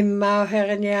himmaw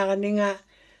heranyakani nga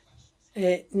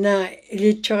na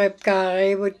ilitsurep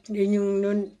kakaribot inyong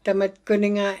nun tamat ko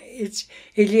ni nga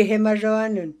ilihimarawa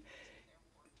nun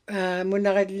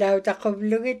munakadlaw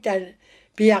takoblugit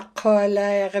piyak ko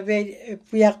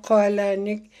ala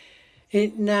nik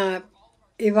na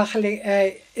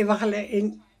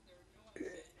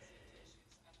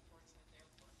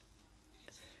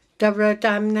Tabra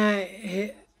tamna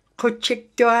kuchik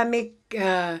tuamik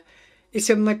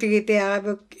isummatigi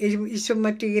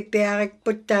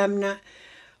putamna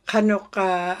kanok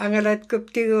angalat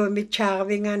kuptigo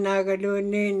mitcharvinga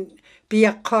nagalunin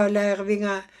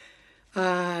piakkolaervinga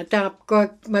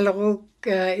tapkot malaruk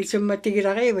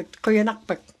isummatigirariwit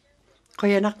qoyanaqpak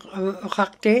qoyanaq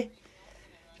uqaqti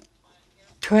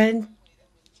twen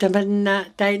tamanna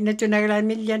tainna tunagalan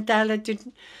million talatut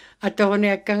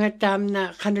atorniakkanga tamna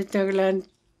qanutnagalan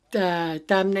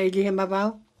tamna ilihimavau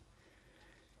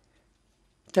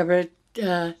tabrat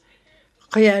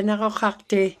qoyanaq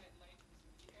uqaqti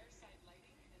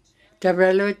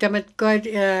tabralo tamatkot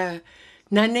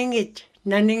naningit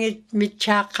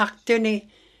mitchaaqartuni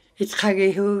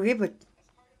itqagihugibut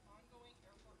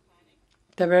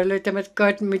tabralo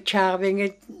tamatkot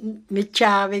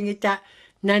mitchaarvingita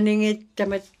naningit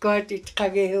tamatkot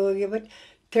itqagihugibut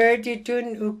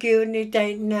 32 ukiuni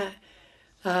tainna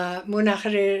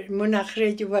munaqri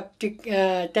juwaptik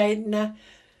tainna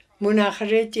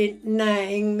munaqri na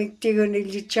ingmiktiguni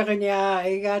litchaqniaa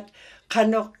igat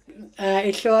qanoq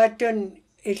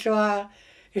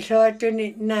illuatuni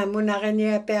na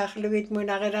munaqania pearlugit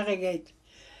munaqilaqigait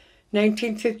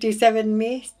 1957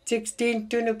 mi 16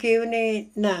 tunukiuni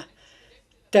na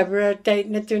tabra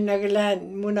tainna tunagalan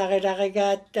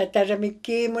munaqilaqigaat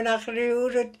taramikki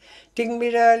munaqriurut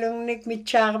tingmiraalungnik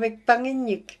mitchaarvik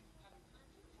panginnik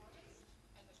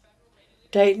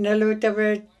tainnalu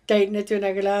tabra tainna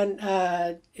tunagalan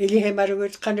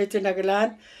ilihimarugut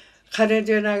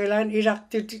qanutunagalan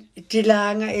iraqtu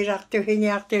tilaanga iraqtu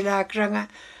hiniartilaakranga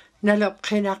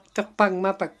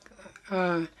naloqinartorpangmapak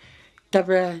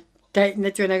tabra tainna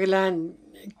tunagalan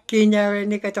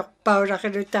kiinyaarinik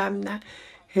atorpaulaqilu taamna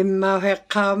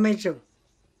himmauheqqaarmilu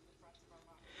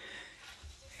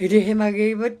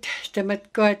ilihimagibut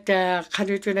tamatkuat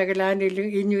qanutunagalan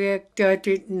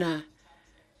inuiaktuatitna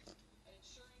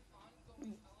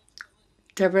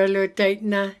tabralu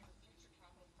tainna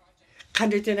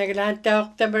qanutunagalan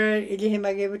taortamar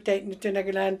ilihimagibut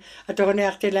tainnutunagalan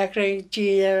atorniartilaakrai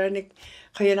chiaranik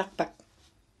qoyanarpak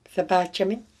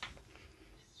sapaatchamin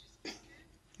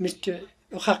Mr.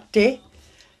 Uqaqti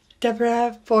tabra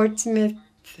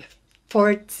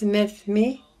Fort Smith mi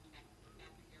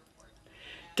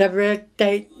tabra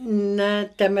tainna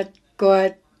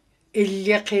tamatkuat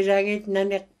illiqirangit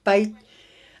naniqpait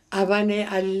avane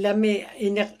allami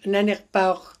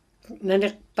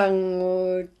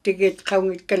naniqpangutigit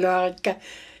qaungit kaluaritka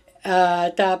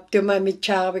taaptuma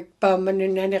mitchaarvik paamanu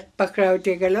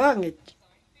naniqpakrautigaluangit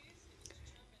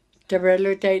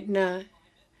tabralu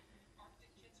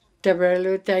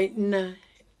taitna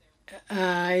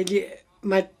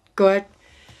matkuat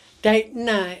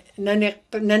taitna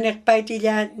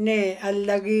naniqpaitilaatni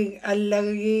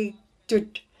allagi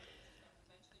tut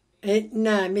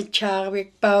itna mitchaarvik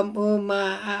paam uuma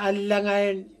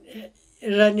allangain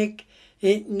ranik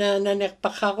itna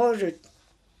naniqpaqarurut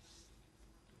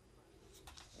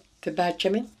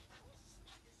tabaatchamin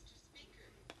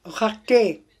uqaqti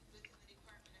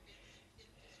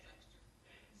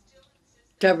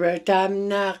tabra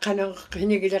taamna qanoq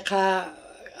hinigileqa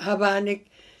havaanik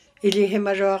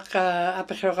ilihimaruaqa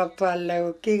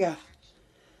apiqroqappuallagukkiga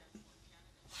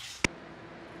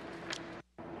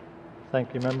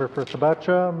Thank you, Member for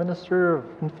Sabacha, Minister of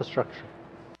Infrastructure.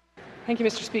 Thank you,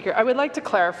 Mr. Speaker. I would like to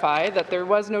clarify that there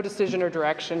was no decision or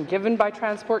direction given by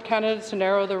Transport Canada to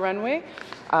narrow the runway.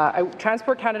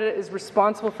 Transport Canada is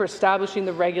responsible for establishing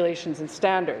the regulations and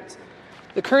standards.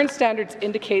 The current standards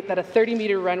indicate that a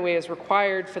 30-metre runway is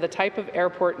required for the type of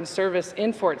airport and service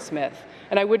in Fort Smith,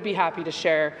 and I would be happy to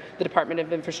share the Department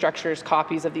of Infrastructure's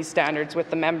copies of these standards with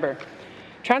the member.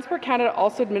 Transport Canada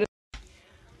also administers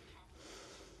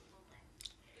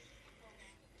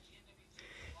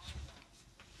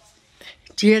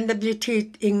GNWT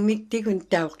ingmiktikun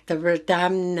tauqtabra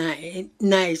taamna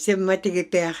isimmatigi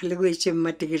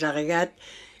isimmatigilarigaat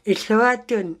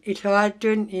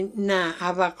illuatun inna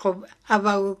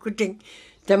avagukuting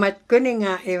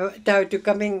tamatkuninga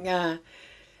tautukaming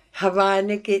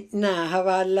havaanik itna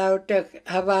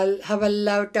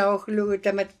havallautauqlugu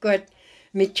tamatkuat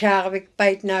mitchaarvik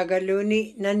paitnaagaluni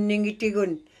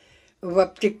nanningitigun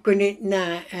uvaptikkuni na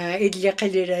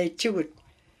illiqiliraitsugut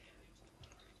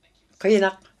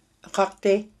qoyanaq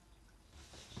uqaqti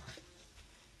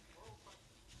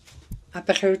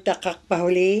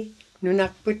apiqruuttaqqarpahuli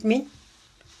nunarputmin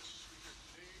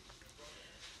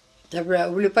tabra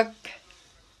ulupak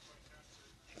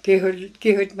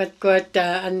kihut matkuat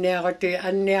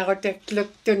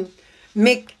anniarutakluktun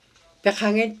mik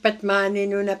peqangit patmaani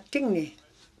nunaptingni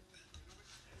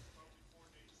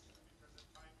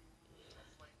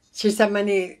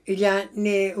sisamani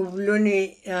ilaani uvluni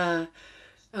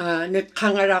nyt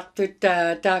kangaraqtut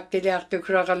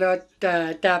taaktiliartukraqalot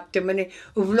taaptumani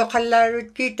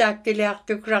uvloqallaarutki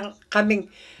taaktiliartukraqaming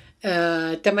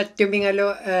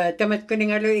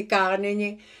tamatkuningalu ikaarnini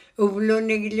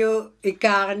uvlunigilu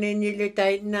ikaarninilu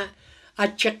taitna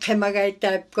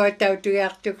atseqqemagaittaapkua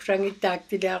tautuiartukrangit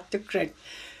taaktiliartukran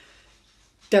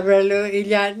tavalu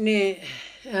ilaani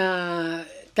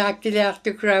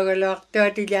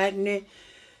taaktiliartukraugaluartuat ilaani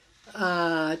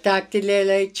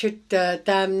taaktilelaitsut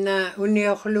taamna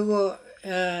uniorlugu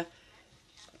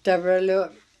tavalu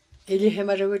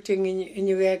ilihemarugutin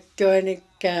inuviaktuanik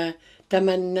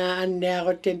tamanna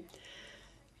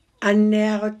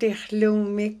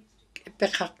anniarutirlungmik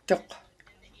peqartoq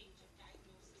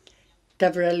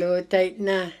tavalu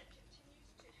taitna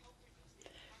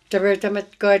tavalu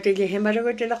tamatkuat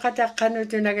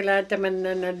ilihemarugutilaqataqqanutunagala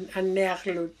tamanna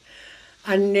anniarlut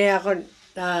anniarun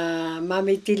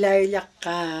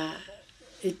mamitilailaqqa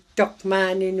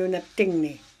ittoqmaani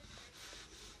nunaptingni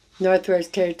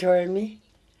Northwest Territory mi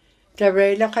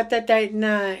tavalaqata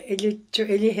taitna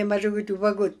ilihemarugut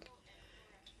uvagut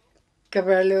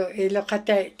kavalu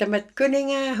ilaqata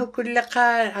tamatkuninga hukullaqa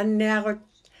anniarut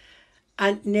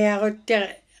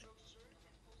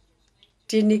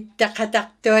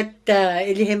tiniktaqataqtuat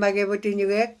ilihemagevut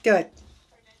inuiaktuat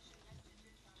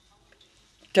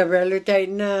tavalu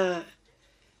taitna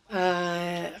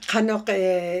qanoq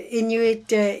inuit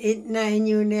itna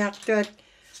inuuniartuat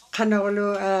qanorlu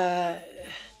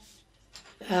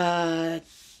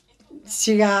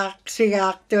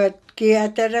sigaartuat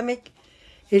kiataramik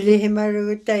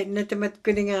ilihimarugut taitna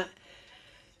tamatkuninga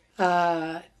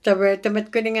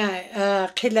tamatkuninga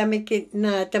qilamik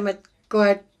itna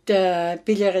tamatkuat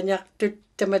pileriñartut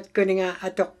tamatkuninga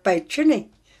atoqpaitsuni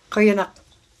qoyanaq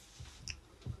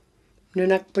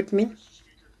nunakputmin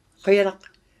qoyanaq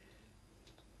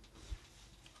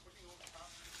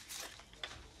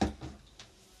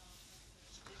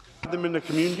them in the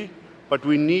community, but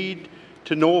we need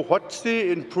to know what's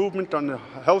the improvement on the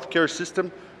healthcare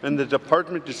system and the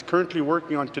department is currently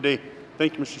working on today.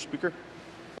 Thank you, Mr. Speaker.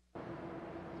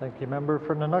 Thank you, Member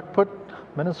for Nunukput,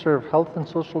 Minister of Health and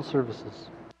Social Services.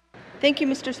 Thank you,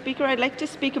 Mr. Speaker. I'd like to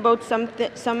speak about some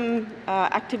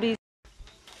activities.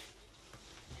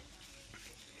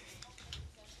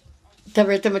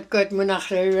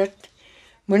 Tamat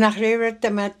munakrirat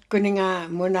tamat kuninga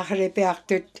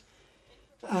munakripiaktut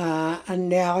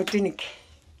anniarutinik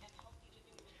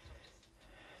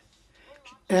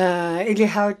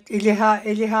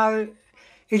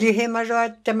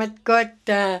ilihemaruat tamatkuat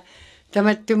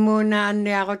tamattumuna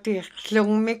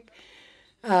anniarutirlungmik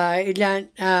ilan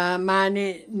maani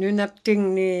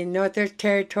nunaptingni Northern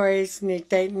Territories ni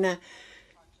taitna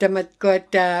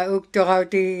tamatkuat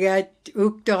uktorautigait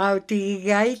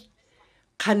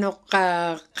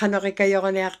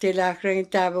qanoqikayorniartilaakrangin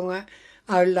taavunga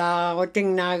aulaararuting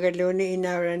naagaluni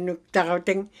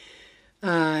inarannuktararuting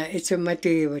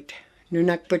itsummatigivut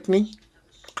nunakputmi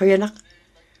quyanaq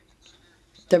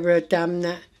tavalu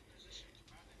taamna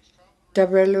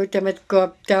tavalu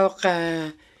tamatkuap tauq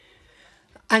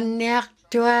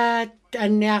anniartuat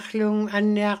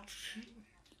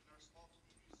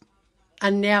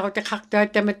anniarutiqartuat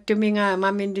tamattuminga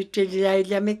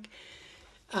mamindutiliailamik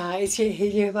isi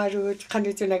hilimarugut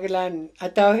qanutunagalaan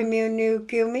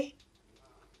atauhimiuniukiumi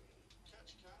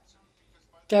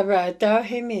tava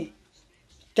atauhimi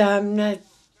taamna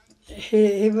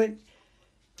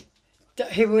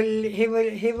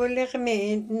hivuliqmi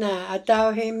inna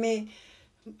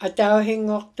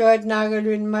atauhingortuat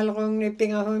naagaluin malrungni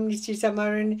pingahumni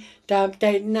sisamaruni taam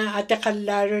taitna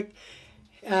ataqallaarut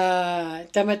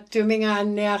tamattuminga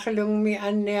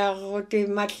anniarruti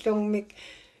mallungmik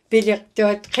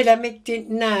piliqtuat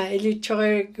qilamiktinna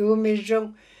ilitsoriguumirrung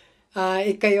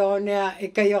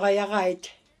ikayorayaqait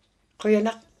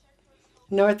quyanaq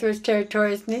Northwest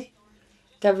Territories ni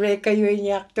tavra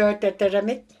ikayuiniartuat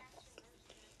ataramik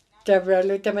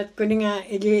tavralu tamatkuninga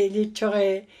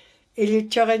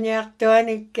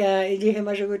ilitsoriniartuanik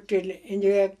ilihimasugutul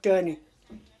inuiaktuani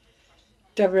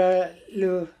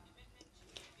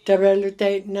tavralu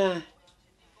taitna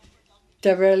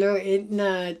tavralu itna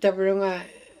tavrunga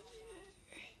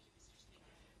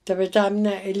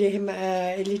tavatamna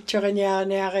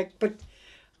ilitsoriniarniarikput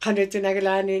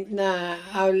qanutunagalaani na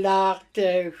aulaart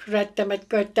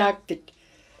rattamatkuattaaktit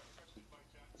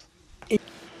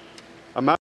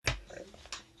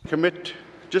Commit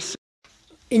just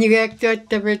inuiaktuat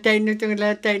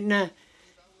tavatainnutungalaatainna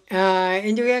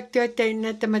inuiaktuat tainna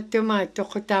tamattuma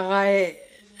toqutaqai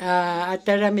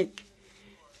ataramik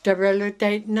tavralu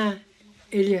taitna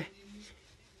ili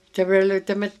tavralu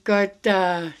tamatkuat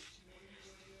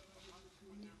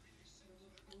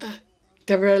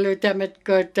Tabralo tamat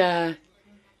ko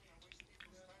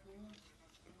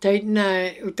tait na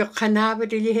utok kanaba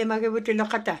dilihe magabuti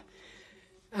lokata.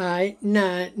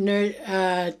 Na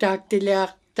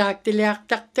taktiliak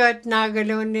taktot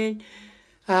nagalunin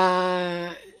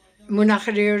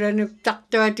munakriuran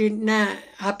taktot na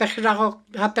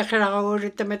hapekrako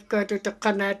ulit tamat ko utok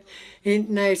kanat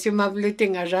na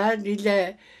sumabluting ara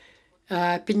dila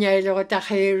pinyaylo ko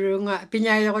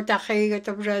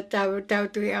tabra tau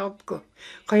tu yakop ko.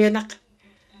 Kaya nak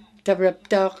tabrap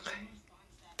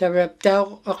tau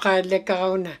o kale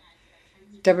kauna.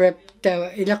 Tabrap tau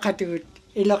ilakatikut.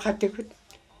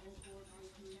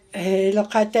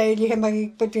 Ilakata ilihe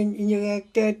magigputin inyong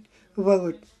aktot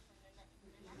ubagut.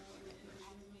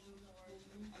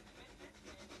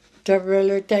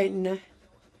 Tabralo tayo na.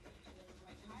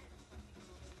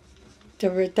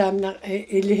 Tabratam na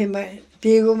ilihe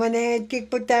tigo manahit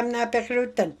kikputam na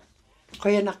pekrutan.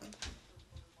 Kaya nak.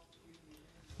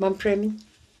 Ma'am Freeman.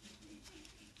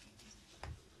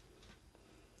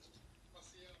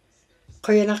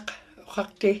 Kaya nak.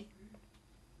 Kakti.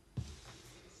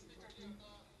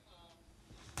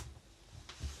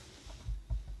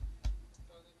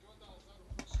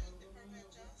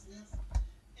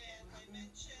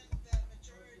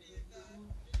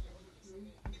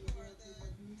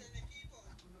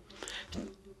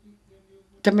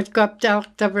 Tamat kop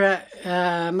tabra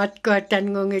mat ko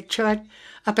tanngong itchot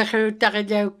apekruta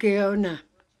kadaw kiyo na.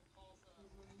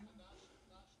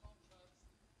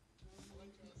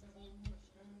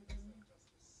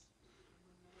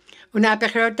 Una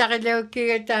apekruta kadaw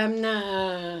kiyo tam na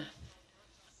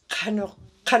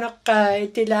kanok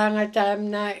itilanga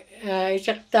tam na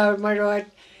isak taw marot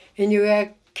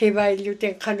inyuak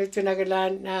Inuvialuktun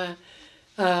kanutunagalan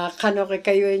kanok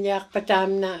kayo niyak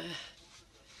patam na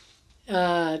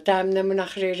tam na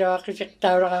munakriro isak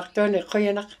taw rakakton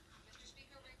kaya nak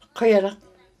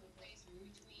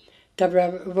tabra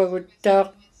bagut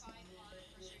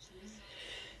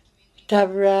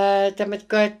tabra tamat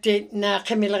kot na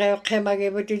kamilreo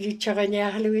kemage buti chaganya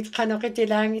haluit kanok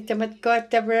itilangi tamat kot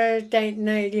tabra tait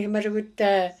na ilihimarugut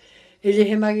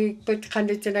ilihimagi put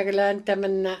kanutunagalan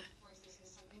taman na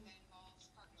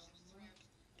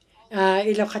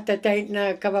ilokata tait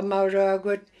na kawamauro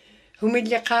agut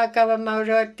humilya ka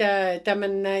kawamauro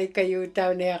taman na ikayu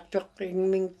tao na yaktok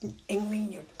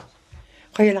ingming yun.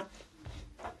 Kaya nak.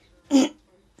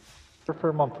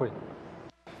 For Mumford.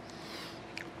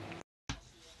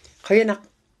 Kaya nak.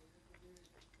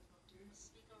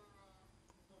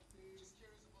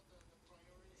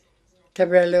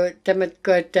 Tabralo tamat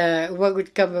kot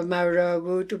wagut kawamauro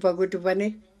agut upagut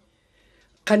upani.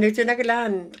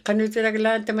 Kanutunagalan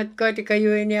tamat kot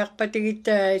ikayu iniyak patigit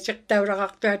isak tao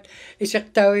rakaktot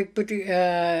isak tao ikputi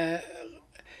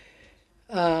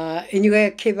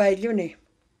inyuak kibay yun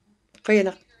Kaya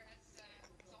nak.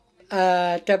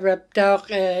 Tabrap tao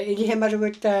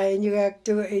ilihemarugut inyuak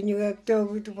to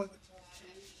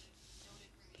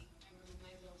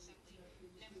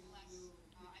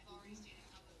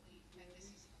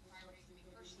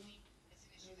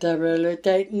tabralo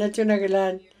tait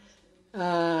natunagalan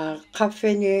kafe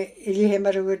ni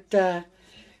ilihemarugut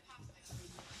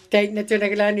tait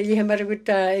natunagalan ilihemarugut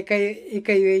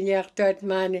ikayu iniyak to at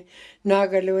mani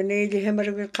nagaluni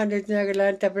ilihemarugut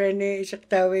kanutunagalan tabrani isak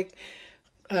tawik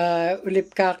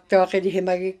ulip kakto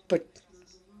ilihemagikput.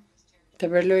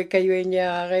 Tabralo ikayu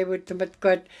iniyak kakibut tamat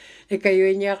kot ikayu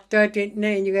iniyak to at na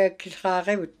inyuak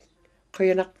kakibut.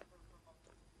 Kaya nak.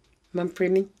 Ma'am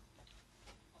Freeman.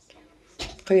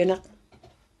 Kaya nak.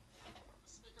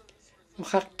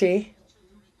 Makakti.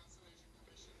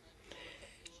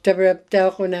 Tabrap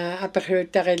tao ko na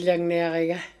apakruta kailang niya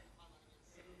kaya.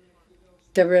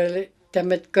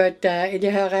 Tamat kot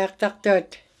iliharak taktot.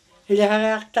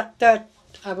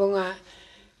 Abo nga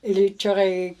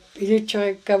ilitsyoray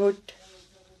kabut.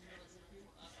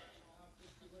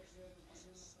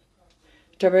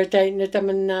 Tabatay na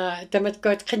tamat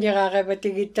kot kanyakaka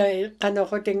patigita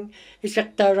kanokoting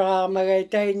isak tao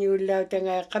rakamagayta inyulaw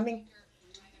tanga kaming.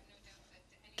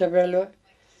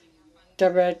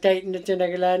 Tabatay na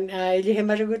tunagalan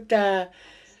ilihemarugut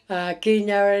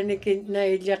kinyawa ni na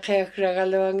ilyakak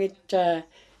rakalawangit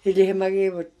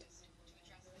ilihemagibut.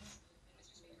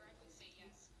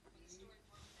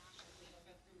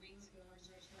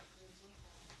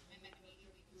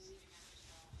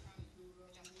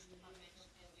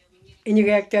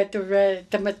 Inyuak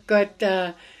tamat kot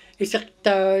isak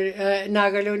tao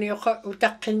nagaluni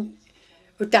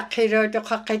utakhiro to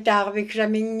kakitawik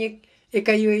ramingnik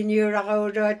ikayu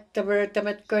inyurakaurot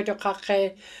tamat kot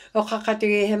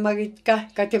kakatihemagit ka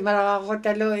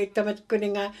katimarakakotalo tamat ko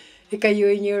nga ikayu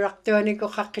inyuraktonik o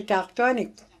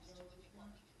kakitaktonik.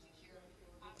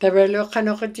 Tabelo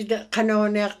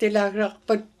kanonek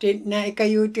tilagrakpot na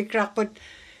ikayuti krakpot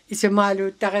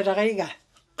isumalu takarakiga.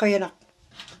 Kayanak.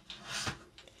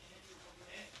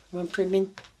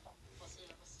 Mamprimin.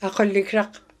 Ako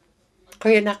likrak.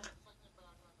 Kayanak.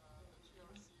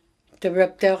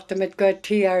 Tabraptak tamat ko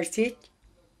TRC.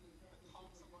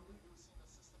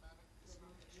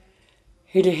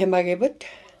 Hili himagibut.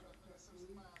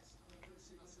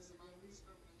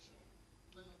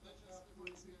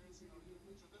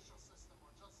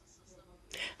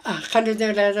 Kano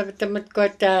na lang tamat ko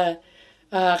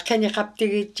kanya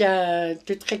kaptigit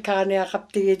tutkikane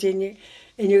kaptigit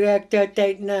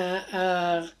inuagtatay na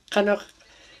kano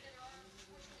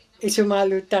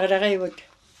isumalu takarakiwot.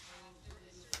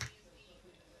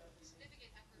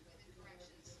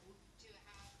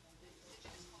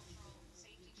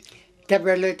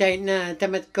 Tabralutay na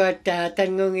tamat ko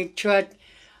tanong itsuat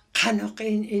kanok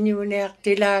inyunak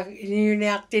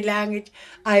tilangit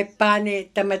ay pane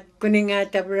tamat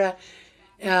kuninga tabra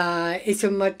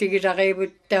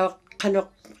isumatigirakiwot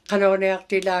kanok nayak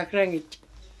tilakrangit.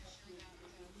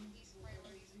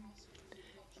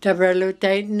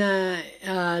 Tabralutay na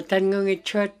tanong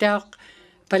itsuat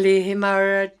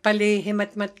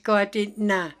palihimat ko atin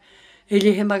na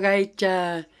ilihimagay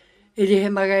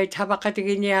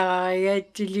habakatigin niya kaya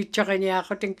tilitsaka niya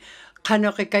ako ting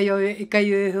kanok ikayo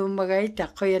humagay ta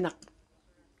kuyanak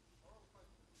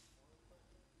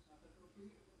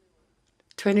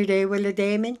 20-day wala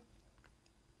damin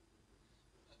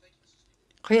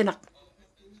kuyanak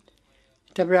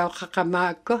tabraw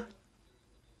kakamaag ko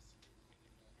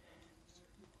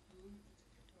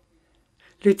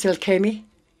Lutsal kemi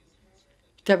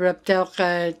tabrap taw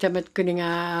tamat ko nga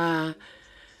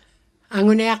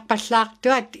angunayak paslak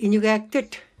tuat inyugak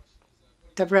tut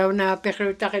tabraw na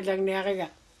pekruta kilang niya kaya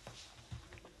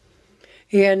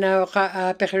iyan na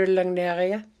pekru lang niya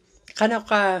kaya kano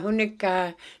ka hunik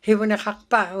hiwuna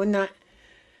kakpa una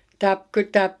tap ko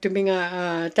ni nga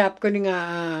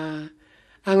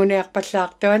angunayak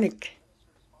paslak tuanik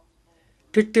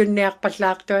tutun niyak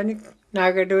paslak tuanik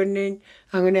nagadunin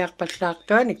angunayak paslak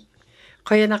tuanik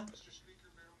kaya nak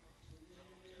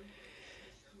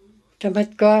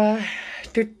tamat ko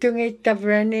tutungit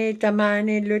tabrani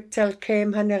tamani lutsal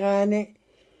kem hanarane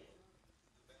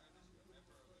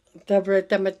tabra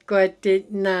tamat ko atit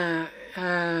na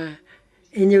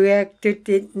inuyak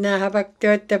tutit na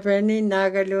habaktot tabrani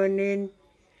nagalunin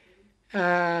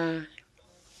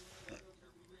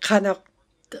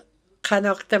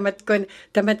kanok tamat ko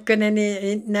na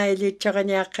nailitsaka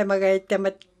niya kamagay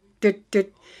tamat tutut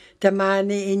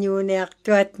tamani inyunak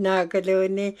tuat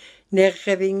nagaluni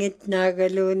nekabingit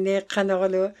nagaluni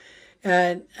kanokalo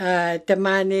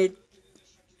tamani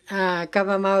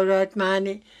kamamaurat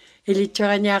mani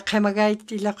ilitsaka niya kamagay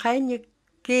tilakay niya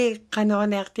ki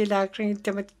kanonek tilakring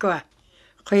tamat ko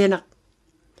kuyanak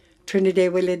Trinidad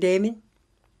wala damin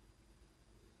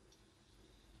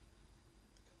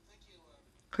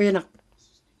kuyanak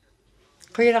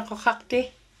ko kakti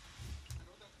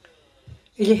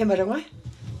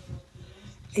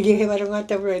ilihimarunga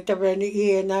tabra ni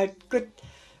iyanat kut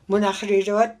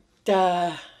munakriruat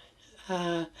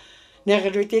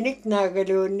nagarutinik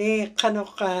nagaluni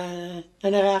kanok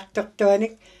nanaraktok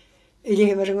tuanik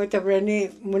ilihimarunga tabra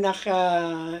ni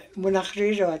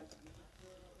munakriruat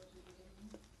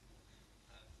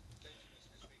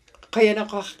kaya na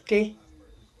kakti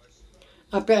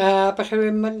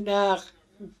apakiriman na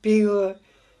piyo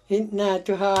na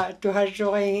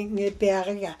tuharso kay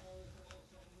ngipiyariga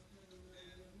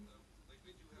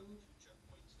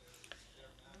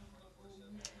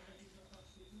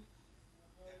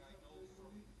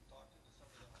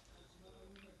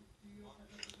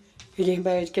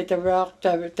Ilihimayat kita rock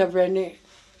tabrani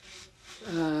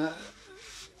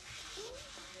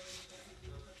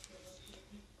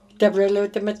tabralo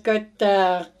tamat ko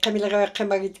kamila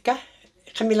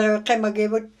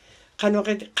kamagibot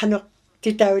kanok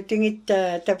titawtingit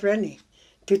tabrani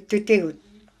tututigot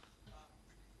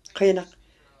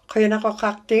kaya na ko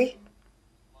kakti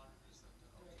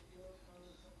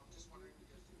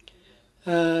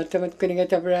tamat ko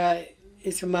nga tabra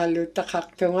isumalu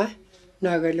takakto nga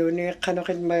nagaluni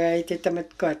kanokit magay tamat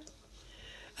ko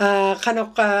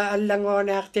kanok alango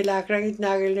na aktilakrangit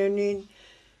nagalunin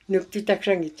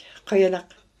nuktitakrangit kaya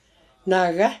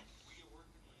naga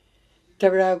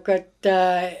tabraw ko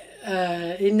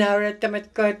inawra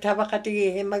tamat ko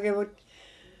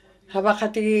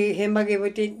habakatigi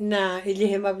himagibut na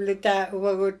ilihimabluta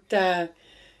uwagut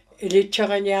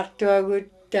ilitsaka niya aktuagut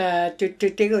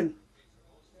tututigun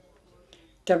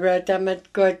tabra tamat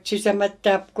ko sisamat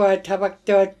tap ko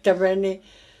habaktot tabra ni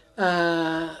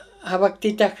habak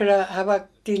titakra habak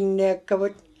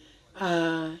tinekabut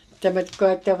tamat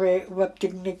ko tabre wap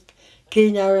teknik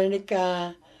kinyaranik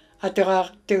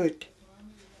atorak tut.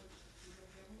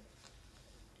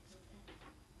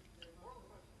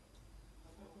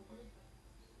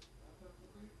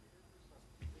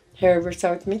 Hear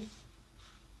without me?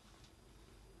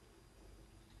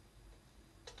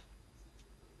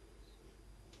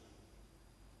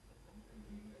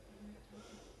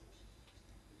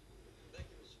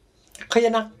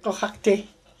 Kayanak ko kakti.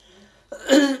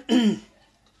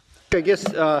 I guess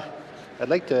I'd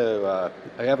like to,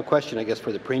 I have a question, I guess,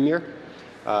 for the Premier.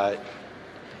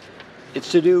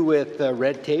 It's to do with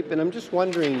red tape, and I'm just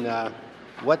wondering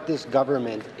what this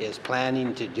government is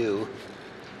planning to do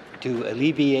to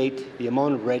alleviate the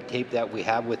amount of red tape that we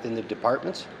have within the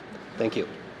departments. Thank you.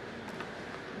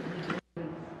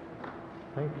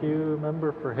 Thank you.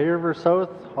 Member for Haverhill South,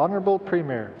 Honourable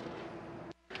Premier.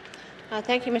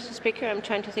 Thank you, Mr. Speaker. I'm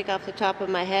trying to think off the top of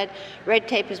my head. Red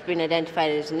tape has been identified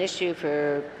as an issue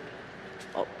for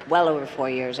well over 4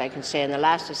 years. I can say in the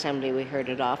last Assembly we heard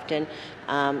it often.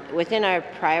 Within our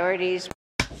priorities,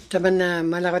 Taman na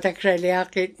malakot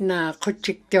akraliakit na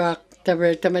kutsik tuak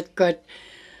taber tamat kot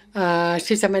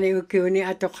si samani ukiuni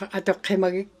atok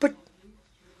hemagikput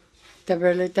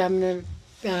taber lutam na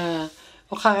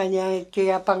okakanya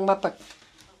kaya pang mapak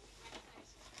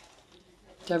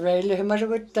taber lu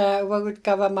hemarugut wagut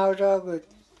kava maurogut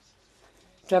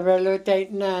taber lutai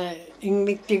na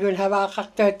ingmik tigun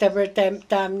hawakak to taber tam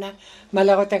na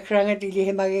malakot akrangat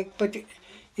ili hemagikput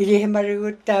ili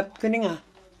hemarugut tap kuninga.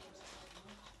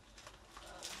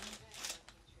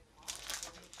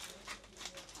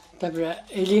 Tabra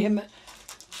ilihim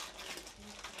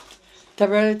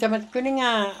tabra tamat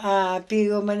kuninga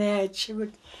pigo mane chibut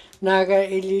naga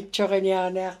ili chokanya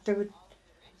na aktabut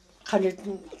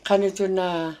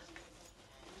kanituna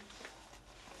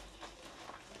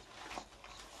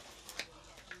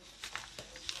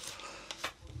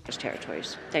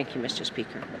territories. Thank you, Mr.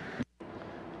 Speaker.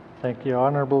 Thank you,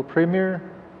 Honourable Premier.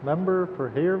 Member for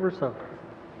Haverhill South.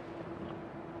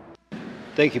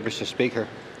 Thank you, Mr. Speaker.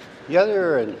 The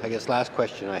other, and I guess last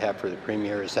question I have for the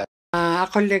Premier is that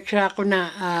ako lekra ko na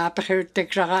apekirut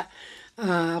tekra ka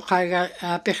kaya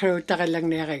apekirut ka lang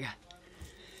nega.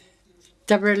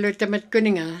 Tabra lu tamat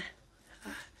kuninga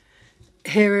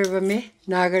here me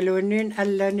nagalunin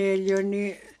alla ni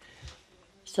yoni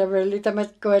tabra lu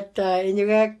tamat ko at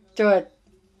inyugak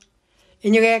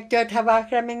tuat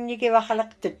habakraming ni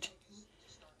kiwakalaktit.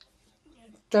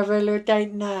 Tabra lu tay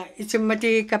na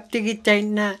isumati kaptigit tay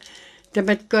na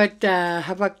tamat ko at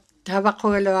habak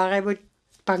ko galawakay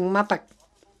pang mapak.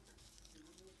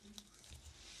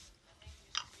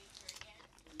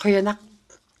 Kayanak.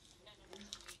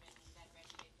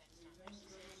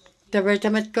 Tabar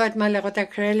tamat ko at malakot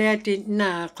akrele at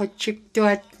na kutsik to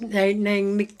at na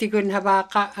miktikun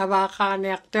habaka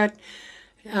nayak to at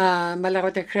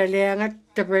malakot akrele at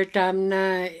tabar tam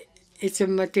na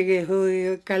isumatigi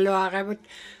hui kalawakay but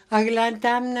aglan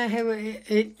tam na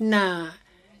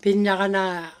pinyaka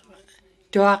na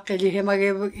tuak ili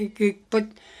hemagiput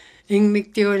ing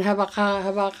miktikun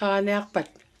habaka nayak pat.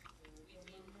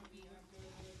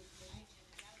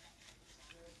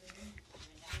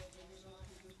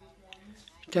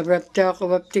 Tabrapta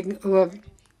ko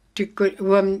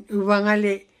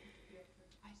uwangali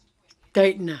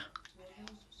tight na.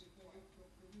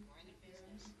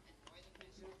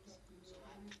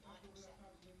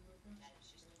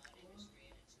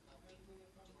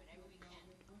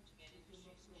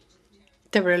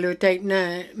 Tabralu tight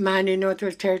na mani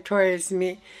Northwest Territories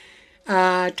mi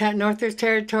Northwest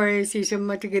Territories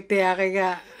isumatigiti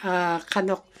akiga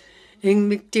kanok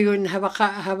ing miktigun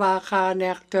habaka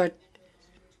nektot.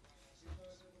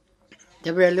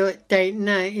 Tabralu tight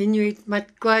na Inuit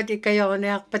matkwad ikayo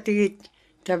nek patigit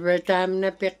tabratam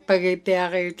na pagiti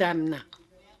akiyo tam na.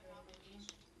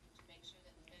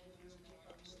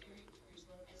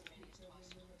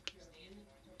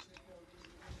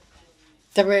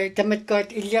 Tamat ko at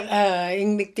ilyak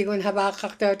ing miktigun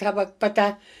habakak to at habag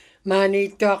pata mani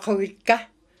to akawit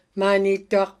ka mani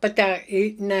to akpata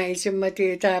na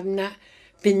isumati tam na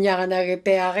pinyaka na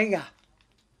ripeaki ka.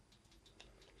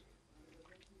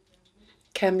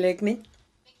 Cam Lake me?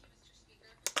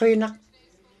 Kuinak.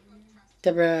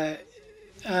 Tabra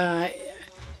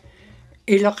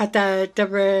ilokata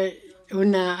tabra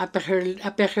una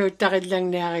apekir takid lang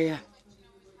niya.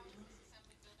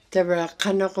 Tabra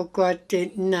kanoko ko at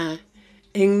na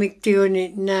ing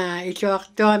miktiuni na ito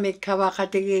akto amik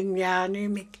kawakatiging niya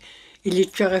mik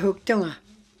ilitsura hukto nga.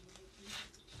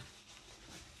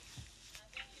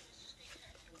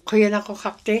 Kuya ko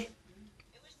kakti.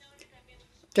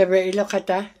 Tabra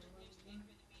ilokata.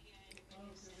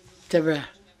 Tabra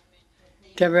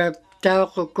Tabra tao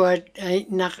ko kuat ay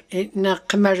nak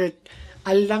kamarit.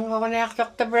 Alang ko na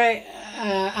aktak tabra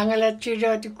angalat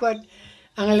chiro ti kuat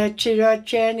angalat chiro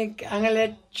chenik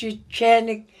angalat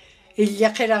chenik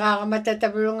ilyakira kakamata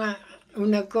tabrunga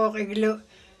unako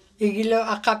igilo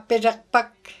akapirakpak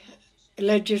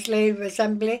Legislative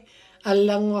Assembly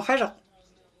alang ko harap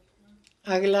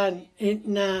aglan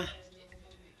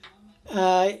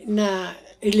na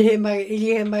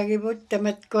ilihimagibut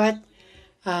tamat kuat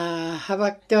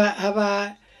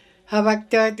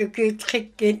habakto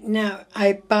tukitrik na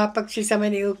ay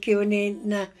papagsisamani ukiuni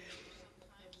na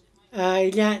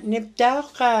ila niptaw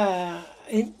ka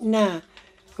na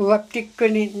waptik ko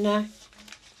na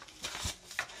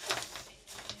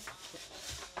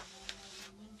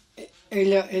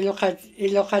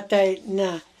ilo katay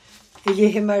na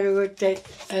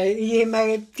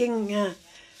ilihimaripting nga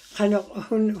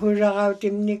kanok hurakaw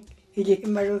timnik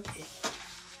ilihimaruti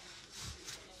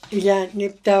ila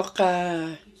niptaw ka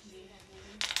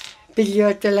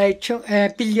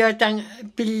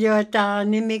pilyota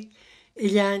nimik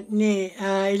ila ni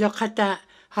ilo kata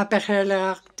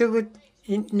hapakralak tugut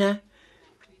na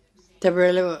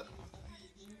tabralo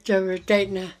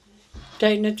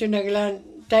tayo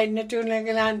na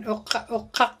tunaglan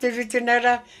ukak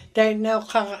turutunara tayo na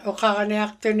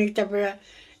ukakanayak tunig tabra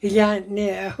ila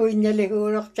ni huy niya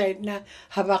lihurok tayo na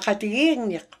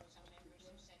habakatigin niyak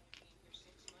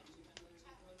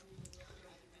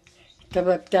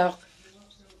tababtak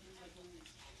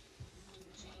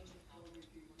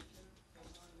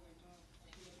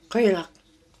Kuyanak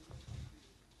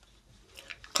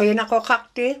ko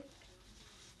kakti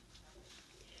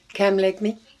Cam like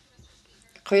me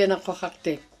Kuyanak ko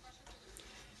kakti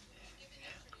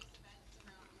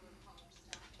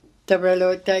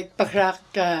tabralo tayo pakrak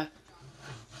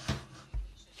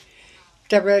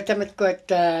tabralo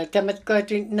tamat ko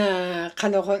na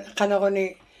kanoko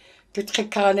ni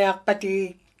tutkikanayak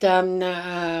pati tam na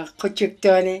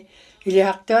kutsuktonik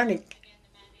ilihaktonik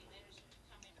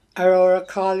Aurora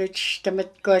College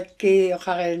tamat ko ki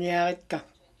okakanyarit ka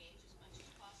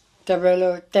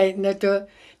tabralo tayo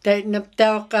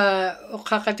naptaw ka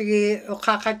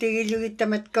ukakatigiluit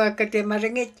tamat ko kati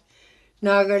maringit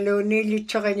nagalo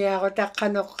nilitso kanya ako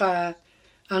takanok ka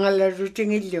ang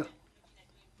alarutingilyo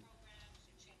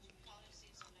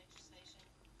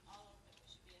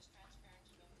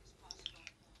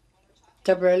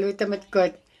tabralo tamat ko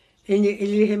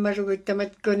ilihimarugot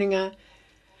tamat ko nga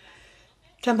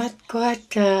tamat ko at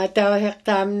tawahek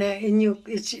tam na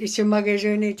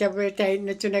isumagazuni tabra tayo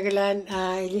na tunagalan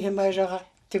ilihimarugot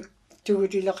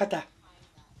tugudilo kata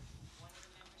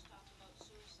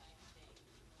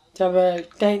tabra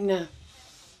tayo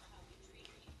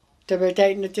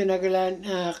na tunagalan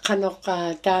kanok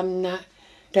tam na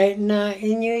tayo na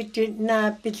na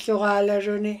pitsukala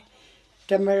runi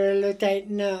tamaralo tayo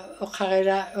na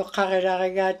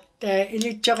ukakirakigat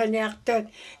ilitso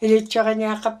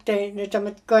kanyakap tayo na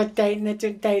tamat ko tayo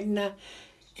na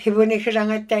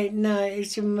hibunikrangat tayo na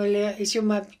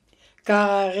isumap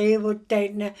kakaribot tayo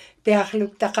na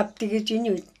piakluk takap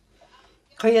tigitinut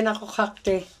kaya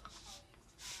nakukakte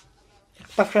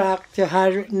pakrak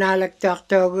nalagtak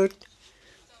togut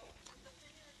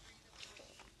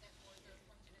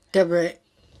tabre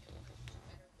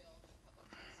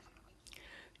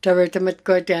tamat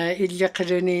ko tayo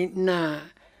ilyakaruni na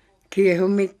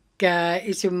kihumik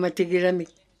isumatigiramik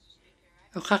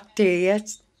o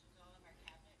kakteyas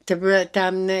tabre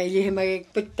tam na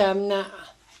ilihimagigput tam na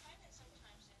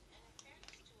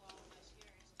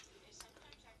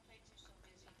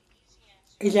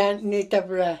ilan ni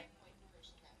tabra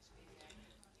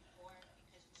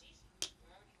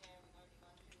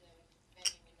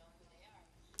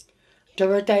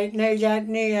tabar tayo na ilan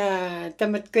ni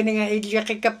tamat ko nga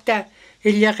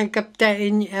ilyakikapta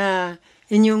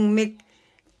inyong mik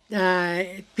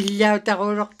pilyaw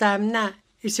takurok tam na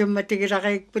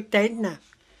isumatigirakikput tayo na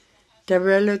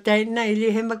tabralo tayo na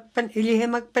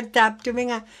ilihimagpantap tumi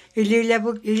nga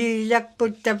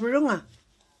ililakput tabro nga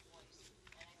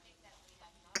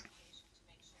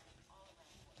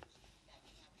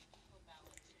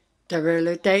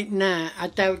tabralo tayo na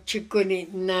ataw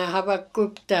chikuni na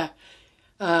habakupta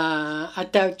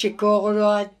ataw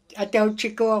chikokoro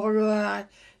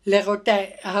lekota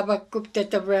habakupta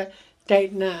tabra tayo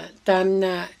na tam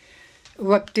na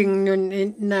wapting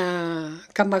nun na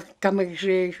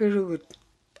kamagsurugut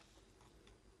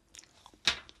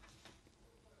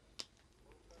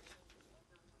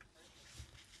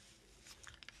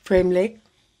Frame Lake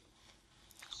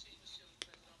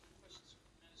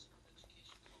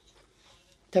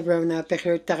tabraw na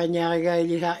pekero takanyakaga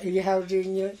ilihaw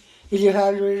rin yun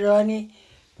ilihaw rin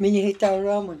minihitaw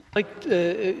ramon. I'd like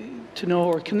to know,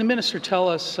 or can the minister tell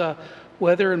us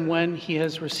whether and when he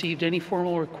has received any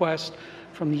formal request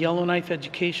from the Yellowknife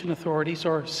Education Authorities,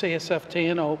 or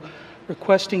 6FEB2020,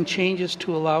 requesting changes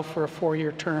to allow for a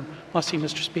 4-year term? Must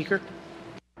Mr. Speaker.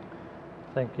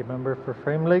 Thank you, Member for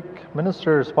Frame Lake.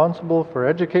 Minister responsible for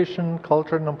Education,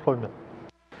 Culture and Employment.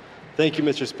 Thank you,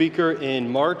 Mr. Speaker. In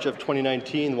March of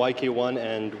 2019, YK1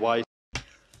 and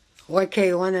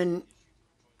YK1 and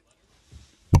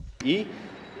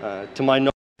to my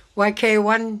knowledge,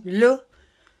 YK1 lu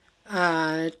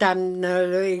tam na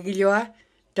lu igilwa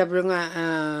tabrunga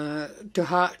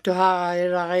tuha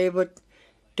iraqibut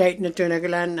date na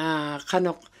tunagalan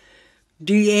kanok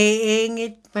DAA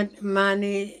ngit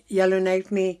mani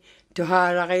Yellowknife mi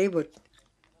tuha iraqibut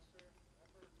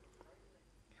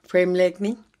Frame Lake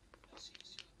mi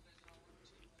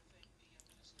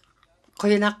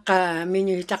kuyanak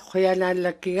minyitak kuyana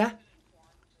lakiga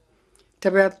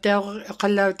tabrap tayo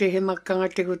kalaw tihi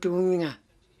magkangatigutuminga.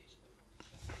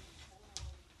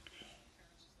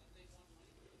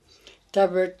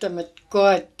 Tabrap tamat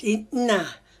kot itna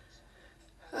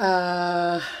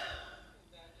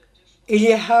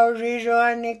ilihaw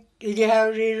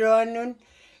riroanun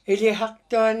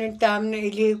ilihaktoanun tamna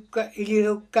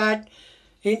ilihukat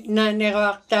itna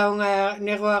neruakta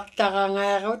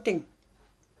nga routing.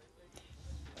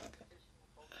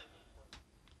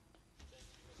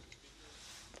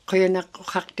 Kaya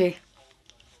nakakakte.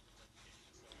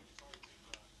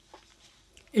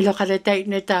 Ilo katatay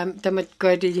na tamat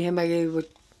ko di magibut.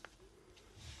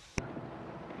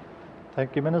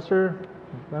 Thank you, Minister.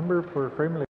 Member for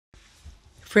Frame Lake.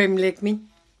 Frame Lake mi.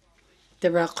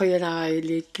 Diba ko yan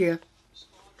nakailit kaya.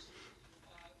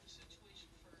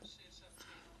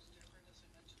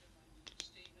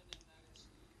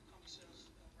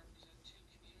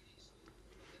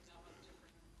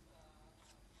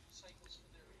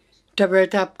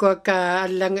 Tabertap ko ka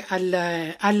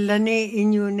alani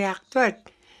inyo ni aktwat.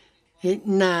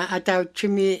 Na ataw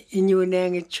chimi inyo na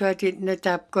ang itchwat na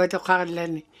tap ko to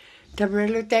karlani.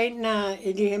 Taberlutay na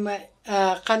idihima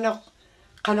kanok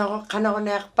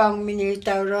na akpang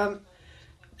minitawram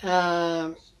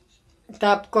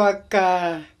tap ko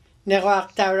ka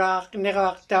neroaktawrak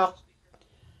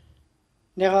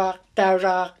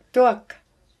tuak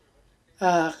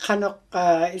kanok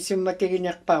isumatigin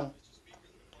akpang.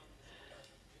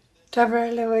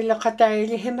 Taberlaway lakatay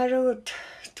lihimarut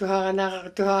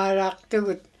tuharak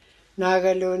tugut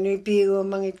nagalo ni pigo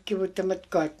mangit kibut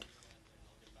tamatkot.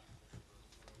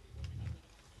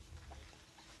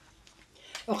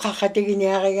 O kakatigin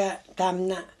niya kaya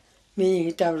tamna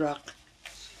minihitawrak.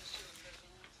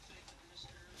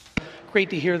 Great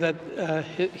to hear that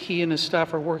he and his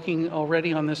staff are working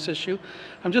already on this issue.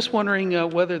 I'm just wondering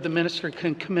whether the minister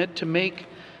can commit to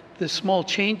make the small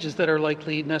changes that are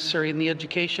likely necessary in the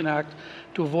Education Act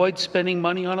to avoid spending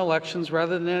money on elections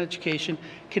rather than education.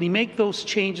 Can he make those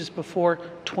changes before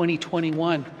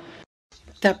 2021?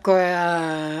 Tap ko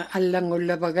alang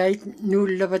ulabagay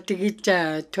nulabatigit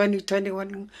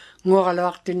 2021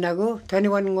 ngokalawaktin nako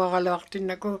 21 ngokalawaktin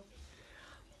nako.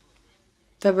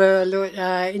 Tabalo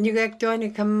inigekto ni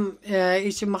kam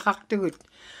isumakaktugut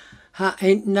ha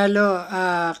nalo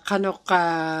kanok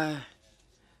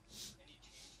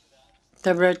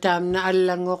tabratam na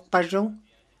alangok parong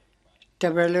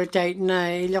tabralo tay na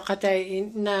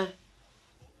ilokatay na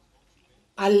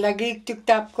alagig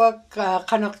tiktap ko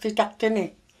kanok titakten eh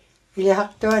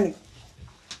ilihaktuan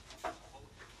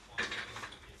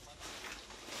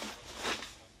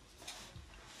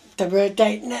tabralo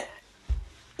tay na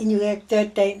inigekto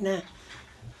tay na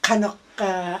kanok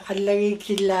alagig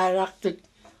silarak tut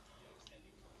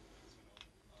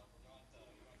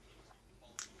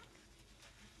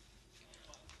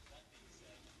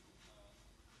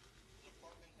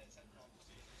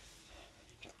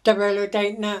tabralo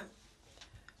tay na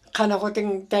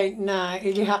kanakuting tay na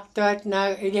ilihaktuat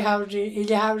na ilihaw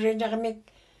rin na kami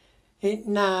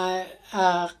na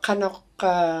kanok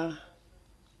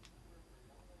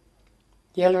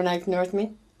Yellowknife North mi.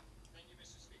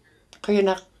 Kaya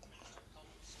na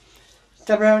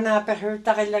tabralo na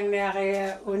perhuta lang niya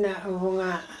kaya una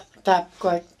nga tap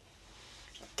ko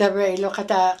tabralo ilo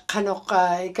kata kanok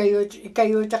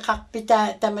ikayo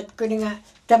kakpita tamat ko nga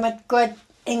tamat ko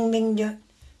ingming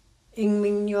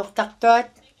nyo taktot.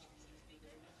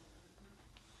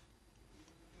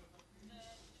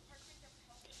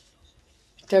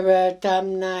 Tabralo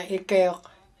tam na ikayok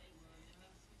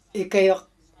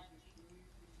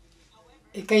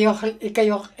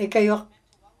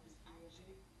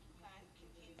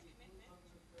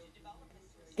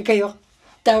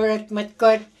tawrat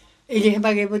matkot ili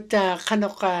magibut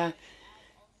kanok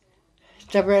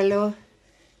Tabrelo.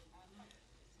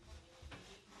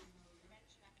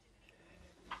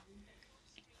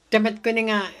 Tamat ko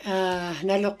nga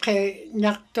nalokay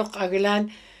naktok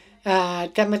aglan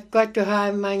tamat ko to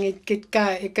ha mangit kit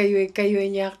ka ikayo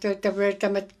niya to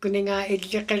tamat ko nga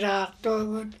idlikira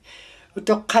to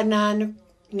utok kanan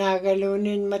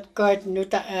nagalunin matkot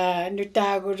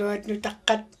nutagurot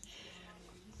nutakat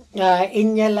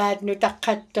inyalat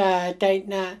nutakat tay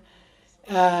na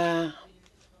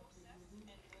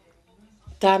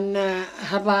tam na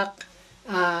habak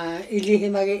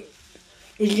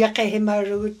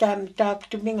ilyakehimaru tam tap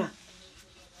tuminga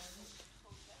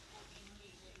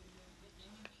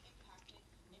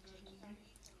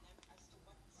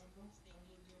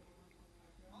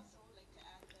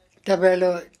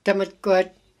tabelo tamat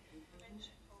kot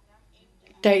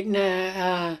tay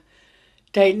na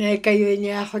kayo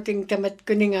niya ako ting tamat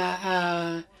kuninga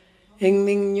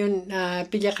ingming yun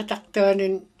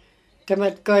pilakataktonin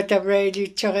tamat ko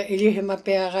tabredi tsaka ilihima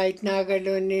peakait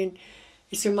nagalunin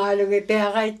isumalugi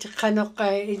peakait kanok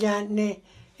iyan ni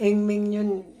ingming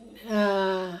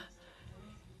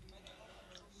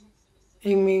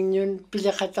yun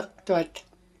pilakataktot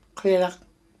kuyak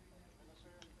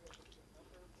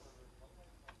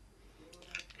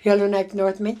Yellowknife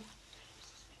North me.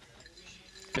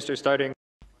 Mr. Starting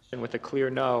with a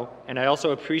clear no, and I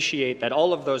also appreciate that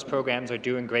all of those programs are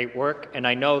doing great work, and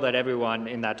I know that everyone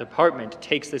in that department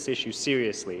takes this issue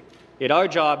seriously. Yet our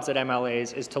jobs at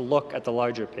MLAs is to look at the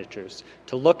larger pictures,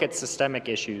 to look at systemic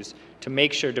issues, to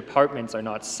make sure departments are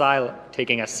not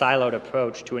taking a siloed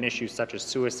approach to an issue such as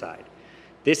suicide.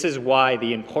 This is why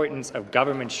the importance of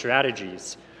government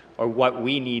strategies are what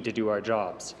we need to do our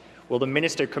jobs. Will the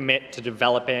minister commit to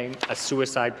developing a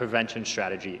suicide prevention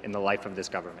strategy in the life of this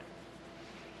government?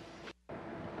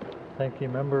 Thank you.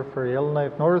 Member for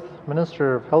Yellowknife North,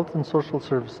 Minister of Health and Social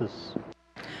Services.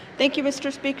 Thank you,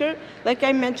 Mr. Speaker. Like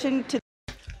I mentioned to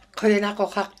Kuya ko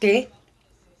kakti.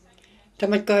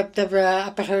 Tamat ko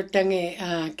tabra apakirtangi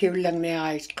kiulang ni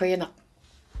ayos. Kuya na.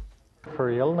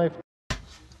 For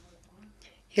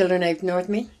Yellowknife North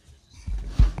me.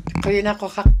 Kuya na ko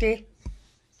kakti.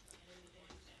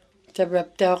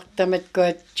 Tabrap tamat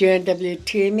ko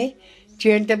GNWT me.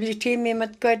 GNWT me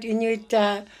mat ko inuit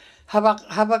habak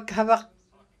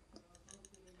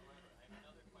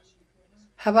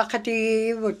kati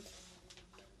wood.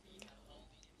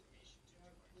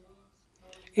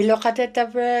 Ilokata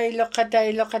tabra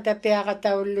ilokata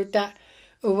peakata uluta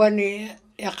uwani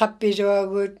akapiso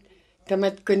agut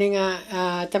tamat kuninga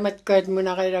tamat ko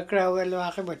muna kaya krawal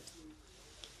wakibot.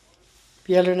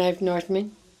 Yellowknife North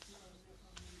me.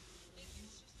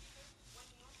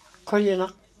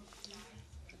 Koyanak.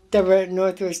 Tabra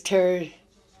Northwest Territory.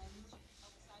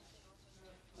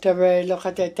 Tabra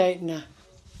ilokata taitna.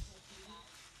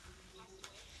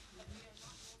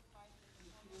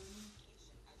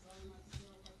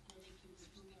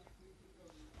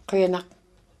 Kuyanak.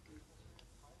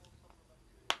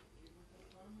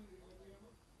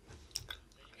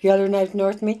 Yellowknife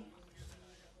North me.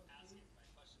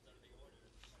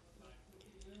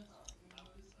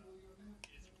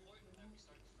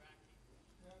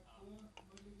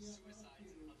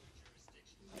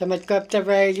 Tamat ko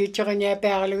tabra ilito kanya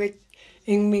peakaluit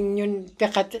ingming yun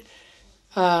pekat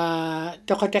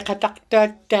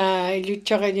tokotekataktot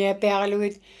ilito kanya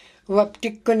peakaluit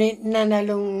waptik ko ni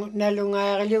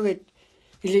nalungakaluit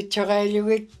ilito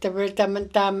kaluit tabra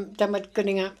tamat ko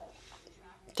ni nga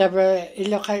tabra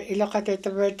ilokata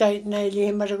tabra tay na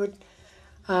ilihimarugut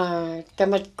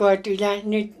tamat ko at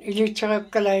ilito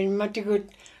kalain matigut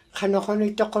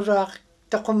kanokoni tokorak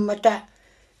tokomata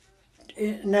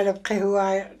nalap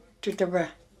kahuwa tutabra.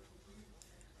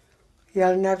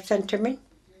 Yellowknife sentiment.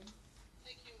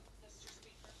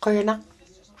 Kuyanak.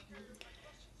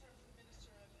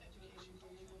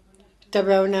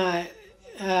 Tabra na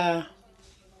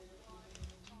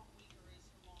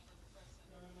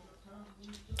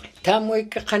tamoy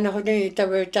kakanahuni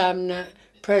tabra tam na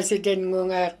president ngo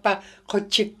ngayak pa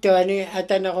kutsik to ani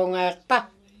atan ako ngayak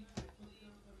pa.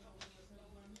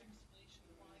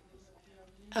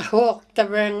 Ahok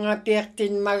tabra nga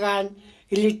piaktin magan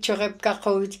ilitsorep ka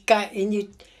ka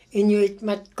inuit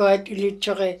matkot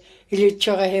ilitsore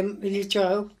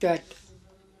uktot.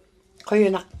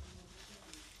 Kuyanak.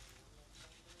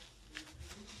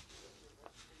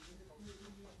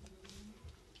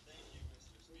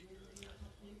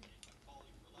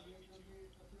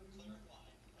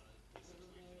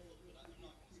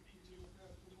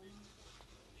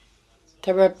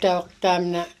 Tabra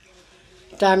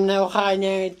tam na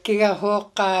ukanya kiga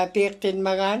hok ka piaktin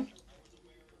magan.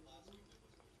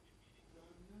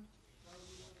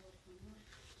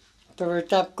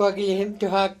 Tap ko gihim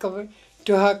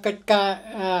tuhakat ka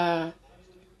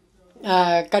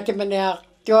katimaniak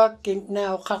tuak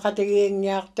na kakatiging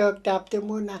niyak tuak tap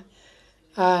muna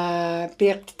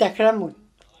piak takramun.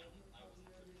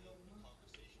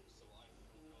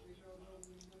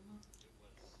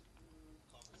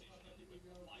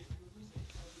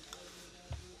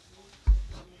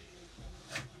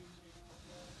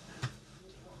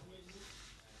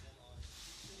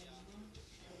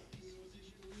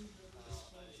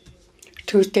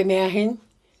 Tuesday meahin,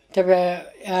 tabe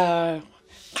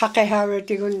kakehara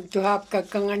tigun tuhap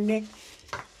kakangani.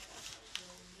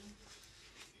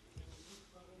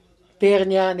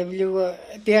 Perniane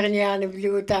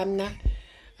vlu tamna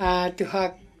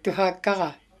tuhak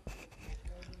kara.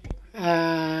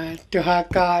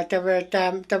 Tuhaka tabe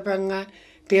tam tabanga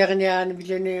perniane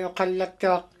vlu ni kallak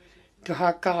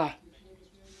tuhak kara.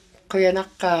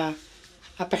 Kuyanak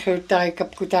apakirtai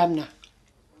kapkutamna.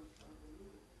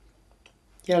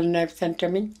 Yellowknife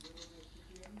Centerman.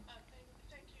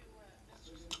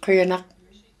 Kuyanak.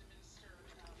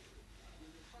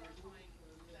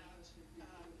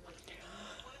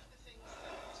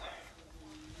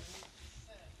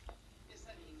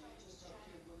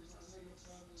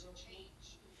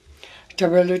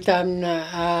 Tabalutam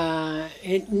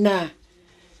na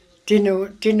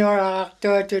tinorak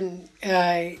totun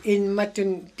in matun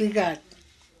pigat.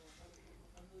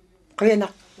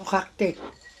 Kuyanak ukakte.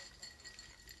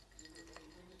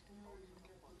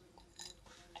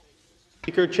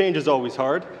 Speaker, change is always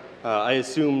hard. I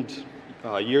assumed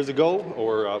years ago,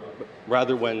 or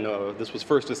rather when this was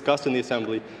first discussed in the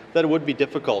Assembly, that it would be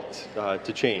difficult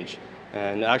to change.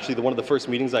 And actually, one of the first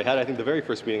meetings I had, I think the very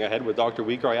first meeting I had with Dr.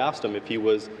 Weeker, I asked him if he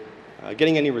was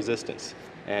getting any resistance.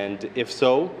 And if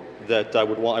so, that I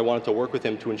wanted to work with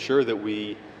him to ensure that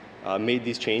we made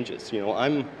these changes. You know,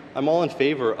 I'm all in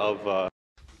favor of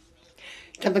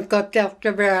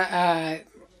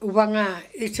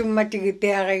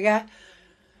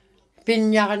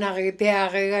Pinyakanaki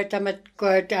piariga tamat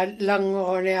ko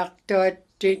langoroniak to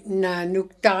na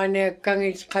nuktane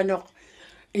kangis kanok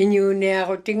inyune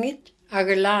ako tingit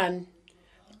agalan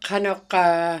kanok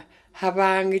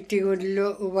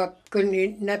habangitigunlo uwap kun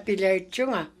napilay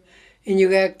chunga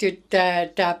inyugak tit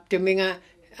tap tuminga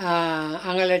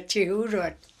angalatsi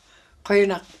urot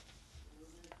koyunak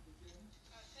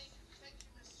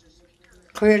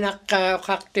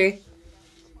kakte.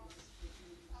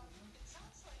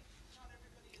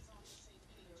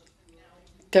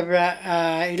 Tabra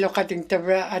ilokating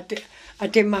tabra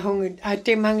ate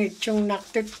mahungit chung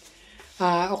naktut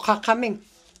okakaming.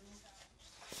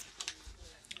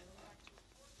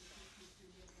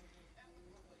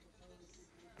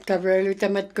 Tabra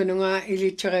lutamat ko nga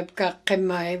ilitsarap ka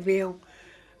kemay viyong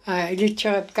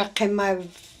ilitsarap ka kemay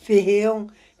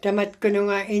viyong tamat ko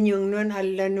nga inyong nun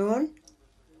alla nun.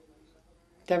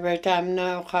 Tabra tam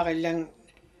na okakilang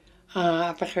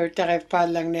apakirtarap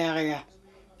palang niya.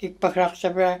 Ikpakrak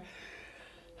sabra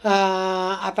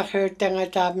apakirta nga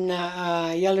tab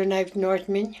na Yellowknife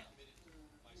Northman.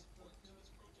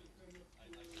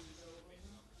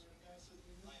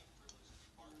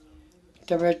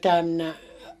 Tabra tam na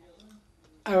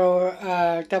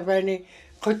tabra ni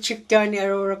Kuchiktani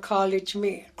Aurora College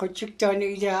mi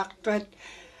Kuchiktani iyaktwat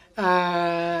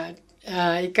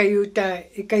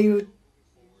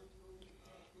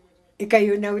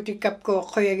ikayu na utikap ko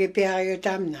kuyagi piyayo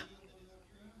tam na.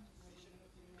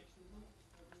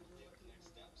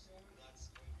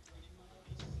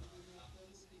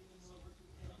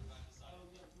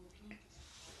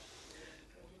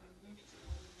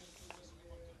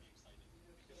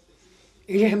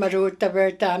 Ilihimarut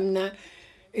tabertam na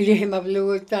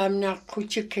ilihimablutam na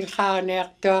kuchikin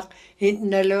khanek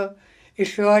intnalo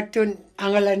isuatun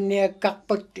angalan niya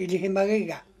kakpot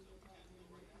ilihimariga.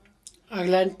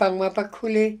 Aglan pang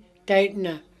mapakhuli tait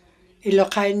na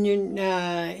ilokain yun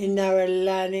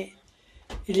inawalani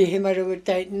ilihimarut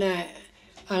tait na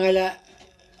angala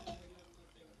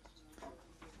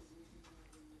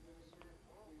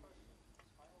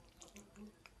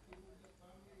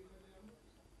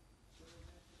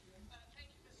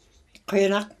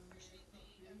kuyanak.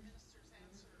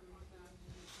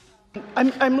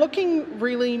 I'm looking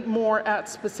really more at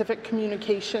specific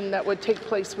communication that would take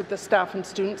place with the staff and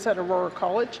students at Aurora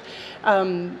College.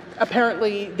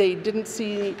 Apparently, they didn't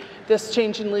see this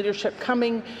change in leadership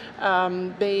coming.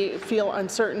 They feel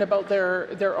uncertain about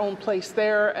their own place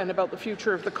there and about the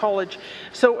future of the college.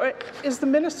 So is the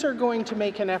minister going to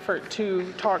make an effort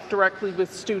to talk directly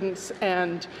with students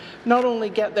and not only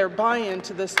get their buy-in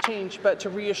to this change, but to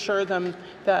reassure them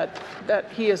that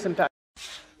he is in fact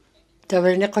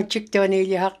Taberna kuchiktoni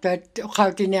lihak dat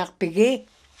ukautinak pigi.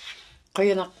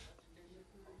 Kuyanak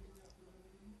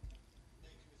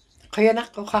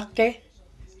ukakte.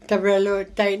 Tabralo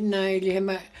tay na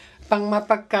ilihima pang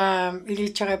mapagka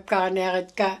ilichakap ka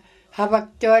neret ka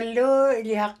habak tolo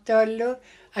ilihak tolo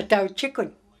ataw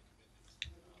chikun.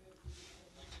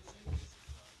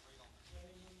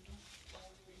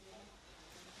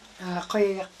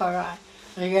 Kuyanak para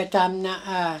rigatam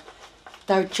na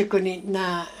taw chikuni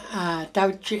na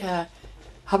taw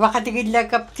habak katigid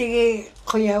lagap tigi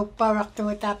kuyaw parak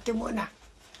tumatap muna.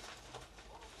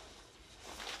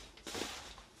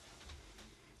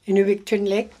 Inuvialuktun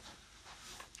Lake.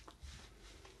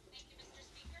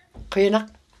 Kuyanak.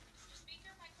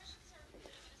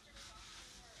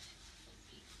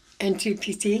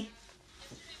 NTPC.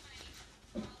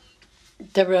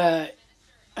 Tabra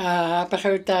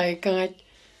pakautai kangat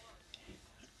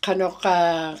kanok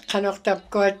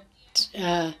tapkot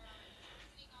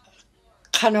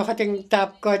kanok ating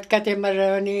tapkot kate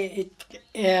maroni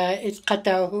it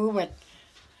kataw huwat.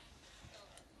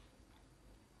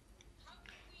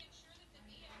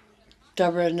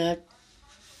 Tabranak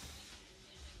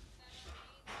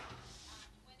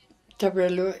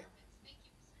tabralu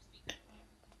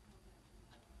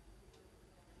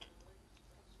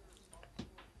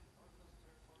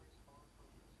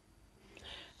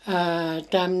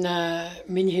tam na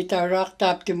minhitarak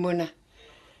tap timuna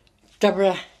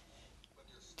tabralo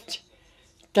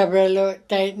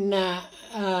tay na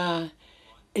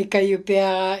ikayo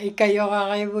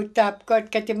kakaibu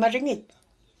tapkot kate maringit.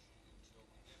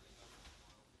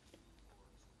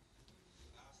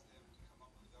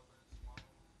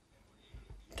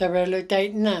 Tabralo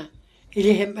tay na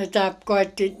ilihim atap ko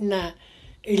at na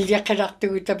ilyakirak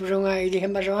tu tabrunga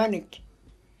ilihim arawanik.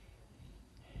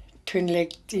 Twin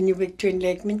Lake, Inuvialuktun Twin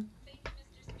Lake min.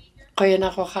 Kaya na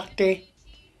ko kakte.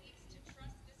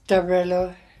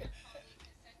 Tabralo.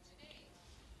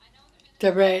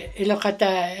 Tabra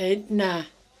ilokata na.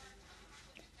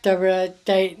 Tabra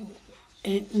tay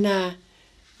na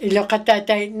ilokata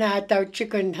tay na ataw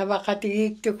chikun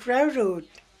hawakatigig to crowd road.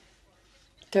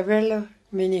 Tabralo.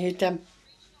 Minihitam.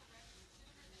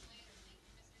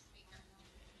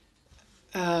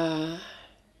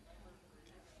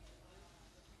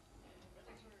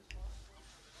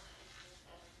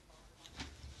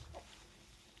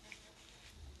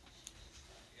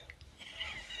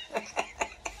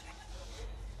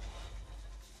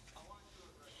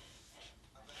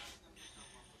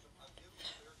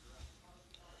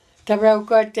 Tabraw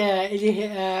ko at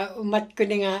umat ko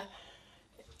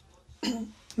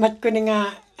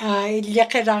nga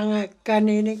ilyakirang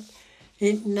kaninig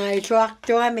na isuak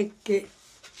to amik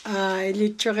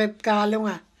ilitsurip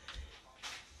kalunga.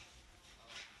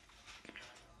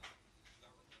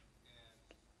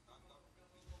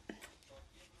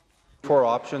 Four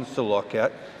options to look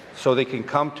at so they can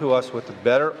come to us with a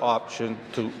better option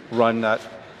to run that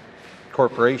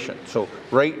corporation. So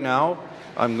right now,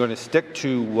 I'm going to stick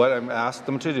to what I'm asked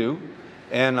them to do,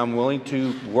 and I'm willing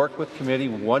to work with committee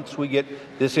once we get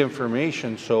this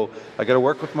information. So I got to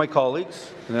work with my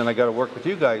colleagues, and then I got to work with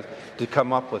you guys to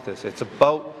come up with this. It's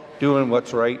about doing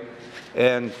what's right,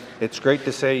 and it's great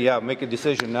to say, yeah, make a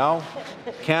decision now.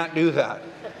 Can't do that.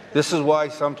 This is why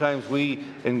sometimes we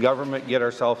in government get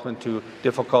ourselves into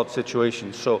difficult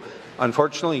situations. So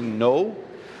unfortunately, no.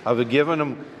 I've given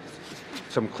them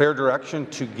some clear direction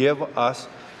to give us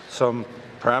some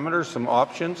parameters, some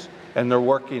options, and they're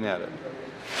working at it.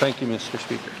 Thank you, Mr.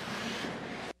 Speaker.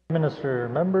 Minister,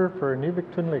 member for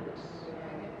Inuvialuktun Lakes.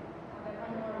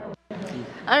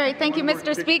 All right, thank you,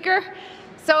 Mr. Speaker.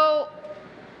 So,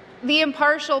 the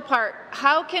impartial part,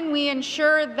 how can we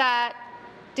ensure that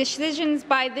decisions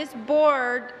by this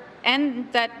board and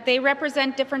that they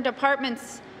represent different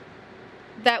departments,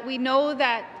 that we know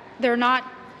that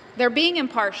they're being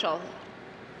impartial?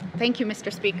 Thank you,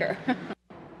 Mr. Speaker.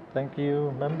 Thank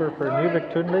you. Member for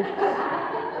Inuvialuktun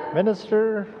Lakes.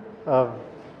 Minister of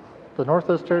the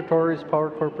Northwest Territories Power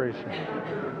Corporation.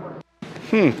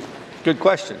 Good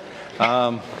question.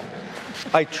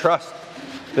 I trust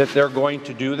that they're going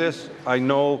to do this. I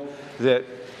know that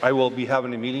I will be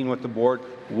having a meeting with the board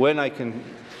when I can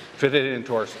fit it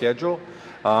into our schedule.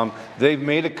 They've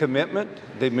made a commitment.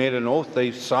 They've made an oath.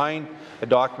 They've signed a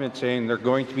document saying they're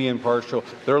going to be impartial.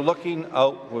 They're looking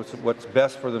out what's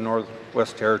best for the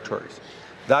Northwest Territories.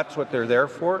 That's what they're there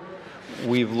for.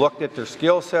 We've looked at their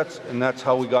skill sets, and that's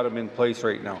how we got them in place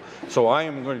right now. So I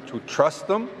am going to trust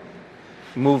them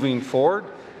moving forward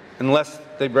unless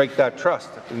they break that trust.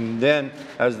 And then,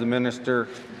 as the minister,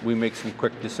 we make some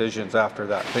quick decisions after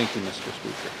that. Thank you, Mr.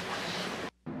 Speaker.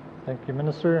 Thank you,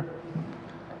 Minister.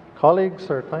 Colleagues,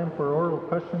 our time for oral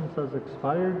questions has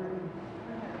expired.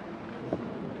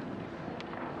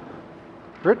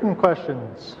 Written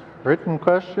questions. Written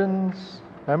questions.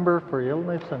 Member for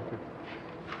Yellowknife Centre.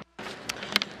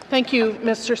 Thank you,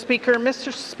 Mr. Speaker.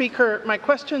 Mr. Speaker, my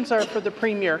questions are for the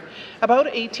Premier. About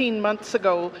 18 months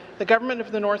ago, the Government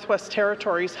of the Northwest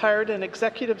Territories hired an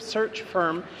executive search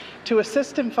firm to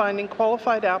assist in finding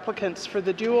qualified applicants for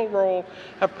the dual role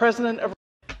of President of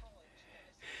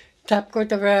Tapko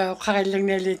tara kailang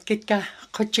nalit kita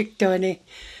kochiktoni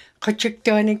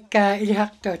ka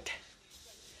ilihaktot.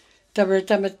 Tabar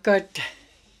tamat kot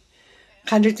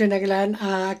kanito naglan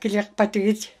akilyak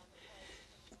patigit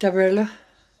tabarlo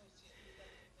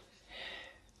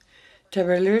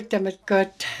tamat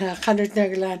kot kanito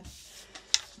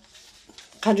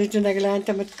naglan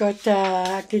tamat kot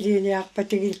akilyak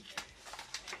patigit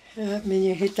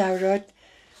minyo hitawrot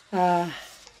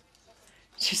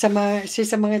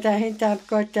sa mga dahin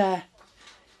tapkot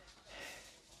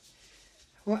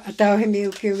ataw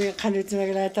himiukiwi kanito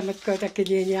naglan tamat kot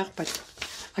akilyak pat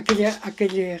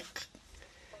akilyak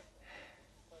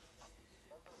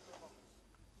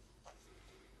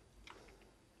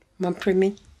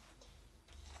Mamprimi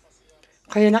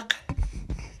Kayanak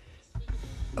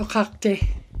Okakte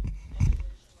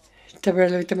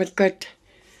Tabarlo Tamatkot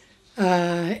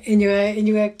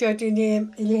Inuvialuktun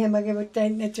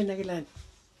Inuvialuktun Natunagalan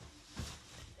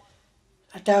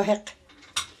Atawhek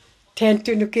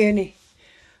Tentunukuni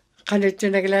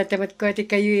Kanutunagalan Tamatkot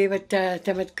Ikayu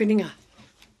Tamat Kuninga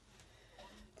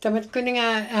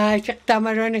Siyak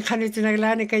tamaron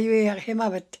Kanutunagalan Ikayu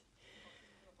Himabat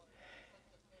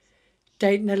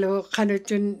Dahil nalo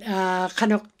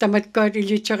kanok tamat ko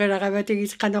ilitsura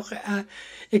kabatigis kanok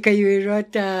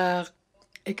ikayurot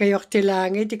ikayok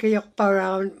tilangit ikayok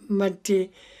paraw manti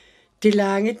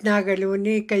tilangit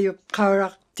nagaluni ikayok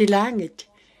kaurak tilangit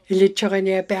ilitsura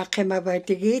niya pa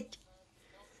akemabatigit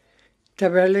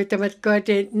tabralo tamat ko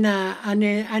na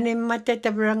ane mata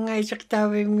tabrang isak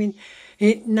tawin min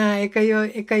na ikayo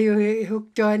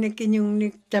huktuan ikinyong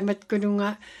tamat ko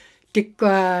nga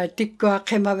tikwa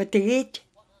kemabatigit.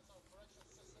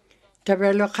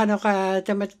 Tabralo kanoka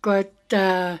tamat ko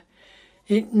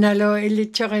nalo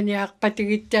ilitsura niya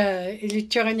patigit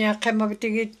ilitsura niya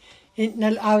kemabatigit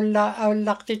nal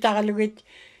aulak titakalugit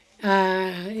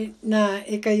na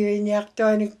ikayo niya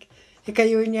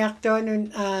akton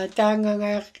tangang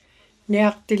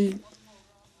niya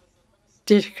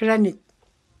tilkranit.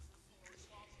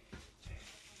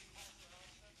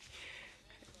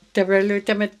 Tabralo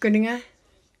tamat ko nga.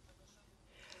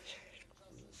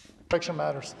 Correction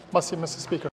matters. Must see, Mr.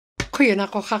 Speaker. Kuya na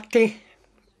ko kakti.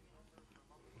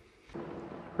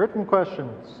 Written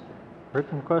questions.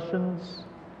 Written questions.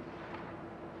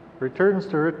 Returns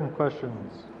to written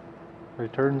questions.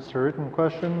 Returns to written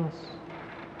questions.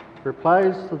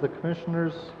 Replies to the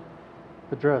Commissioner's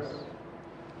address.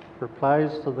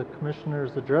 Replies to the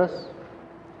Commissioner's address.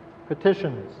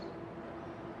 Petitions.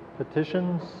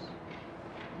 Petitions.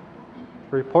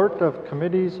 Report of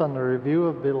committees on the review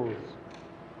of bills.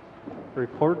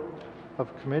 Report of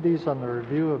committees on the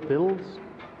review of bills.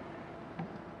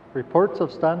 Reports of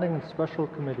standing and special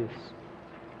committees.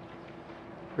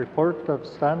 Report of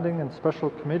standing and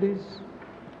special committees.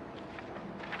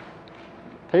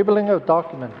 Tabling of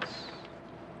documents.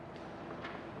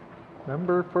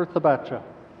 Member for Thabacha.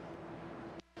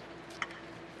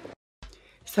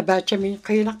 Thabacha min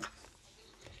kayanak.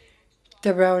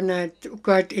 Tabraw na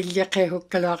ukot ilya kay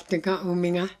hukalak nga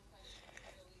uminga.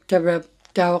 Tabraw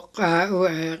tawak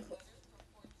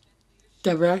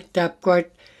tabraw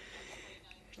tapkot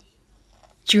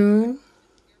June.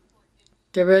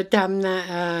 Tabraw tam na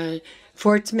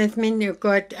Fort Smith min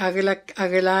ukot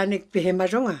agalanik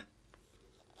pihimarunga.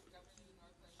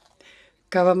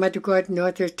 Kawamatukot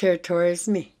Northern Territories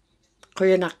mi.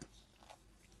 Kuyanak.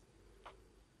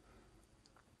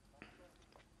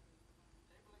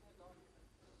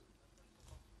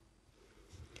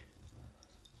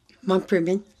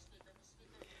 Mamprimin.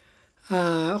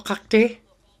 Kakti.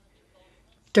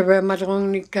 Tabra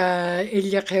marong ni ka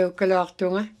ilya kayo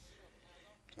kalaktunga.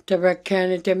 Tabra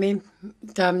Canada mi.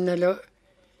 Tam na lo.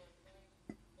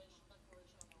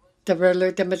 Tabra lo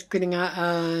tamat ko nga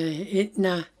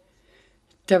itna.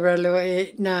 Tabra lo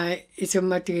itna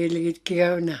isumatigiligit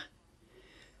kiyaw na.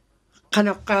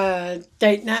 Kanok ka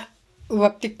tayo na.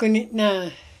 Uwaptik ko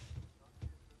na.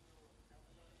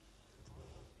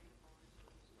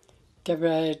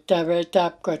 Tabra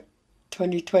Tapkot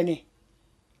 2020.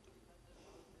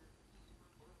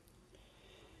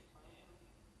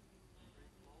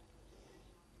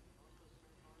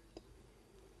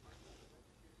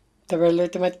 Tabra lo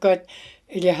tamat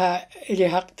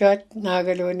ilihaktot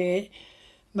nagaluni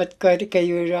matkot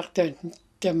ikayuraktot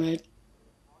tamat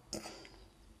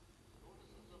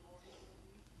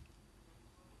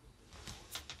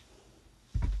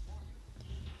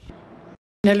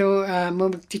Nalo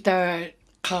mumagtita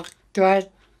kaktuat.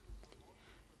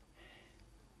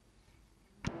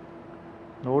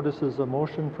 Notice is a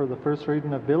motion for the first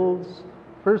reading of bills.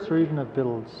 First reading of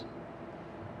bills.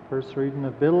 First reading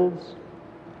of bills.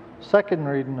 Second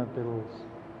reading of bills.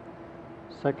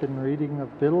 Second reading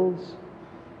of bills.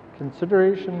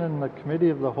 Consideration in the Committee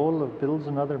of the Whole of Bills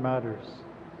and Other Matters.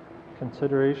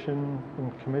 Consideration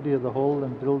in Committee of the Whole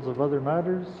and Bills of Other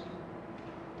Matters.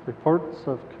 Reports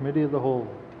of Committee of the Whole.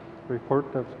 Report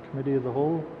of Committee of the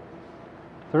Whole.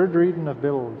 Third reading of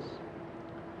bills.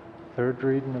 Third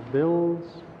reading of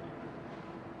bills.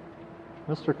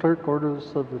 Mr. Clerk,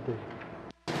 orders of the day.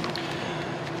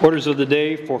 Orders of the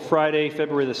day for Friday,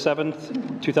 February the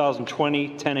 7th,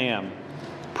 2020, 10 a.m.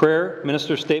 Prayer,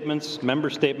 minister statements, member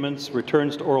statements,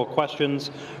 returns to oral questions,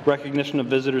 recognition of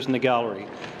visitors in the gallery,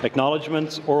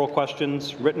 acknowledgements, oral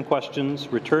questions,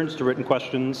 returns to written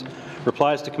questions,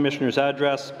 replies to commissioner's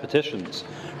address, petitions,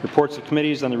 reports of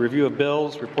committees on the review of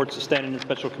bills, reports of standing and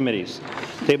special committees,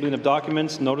 tabling of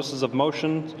documents, notices of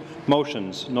motions,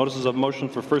 notices of motion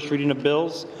for first reading of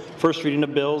bills,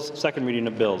 second reading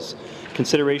of bills,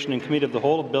 consideration in committee of the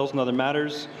whole of bills and other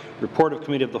matters, report of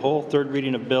committee of the whole, third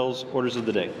reading of bills, orders of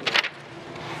the day.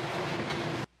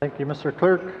 Thank you, Mr.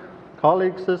 Clerk.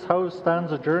 Colleagues, this House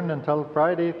stands adjourned until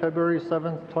Friday, February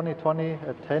 7th, 2020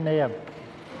 at 10 a.m.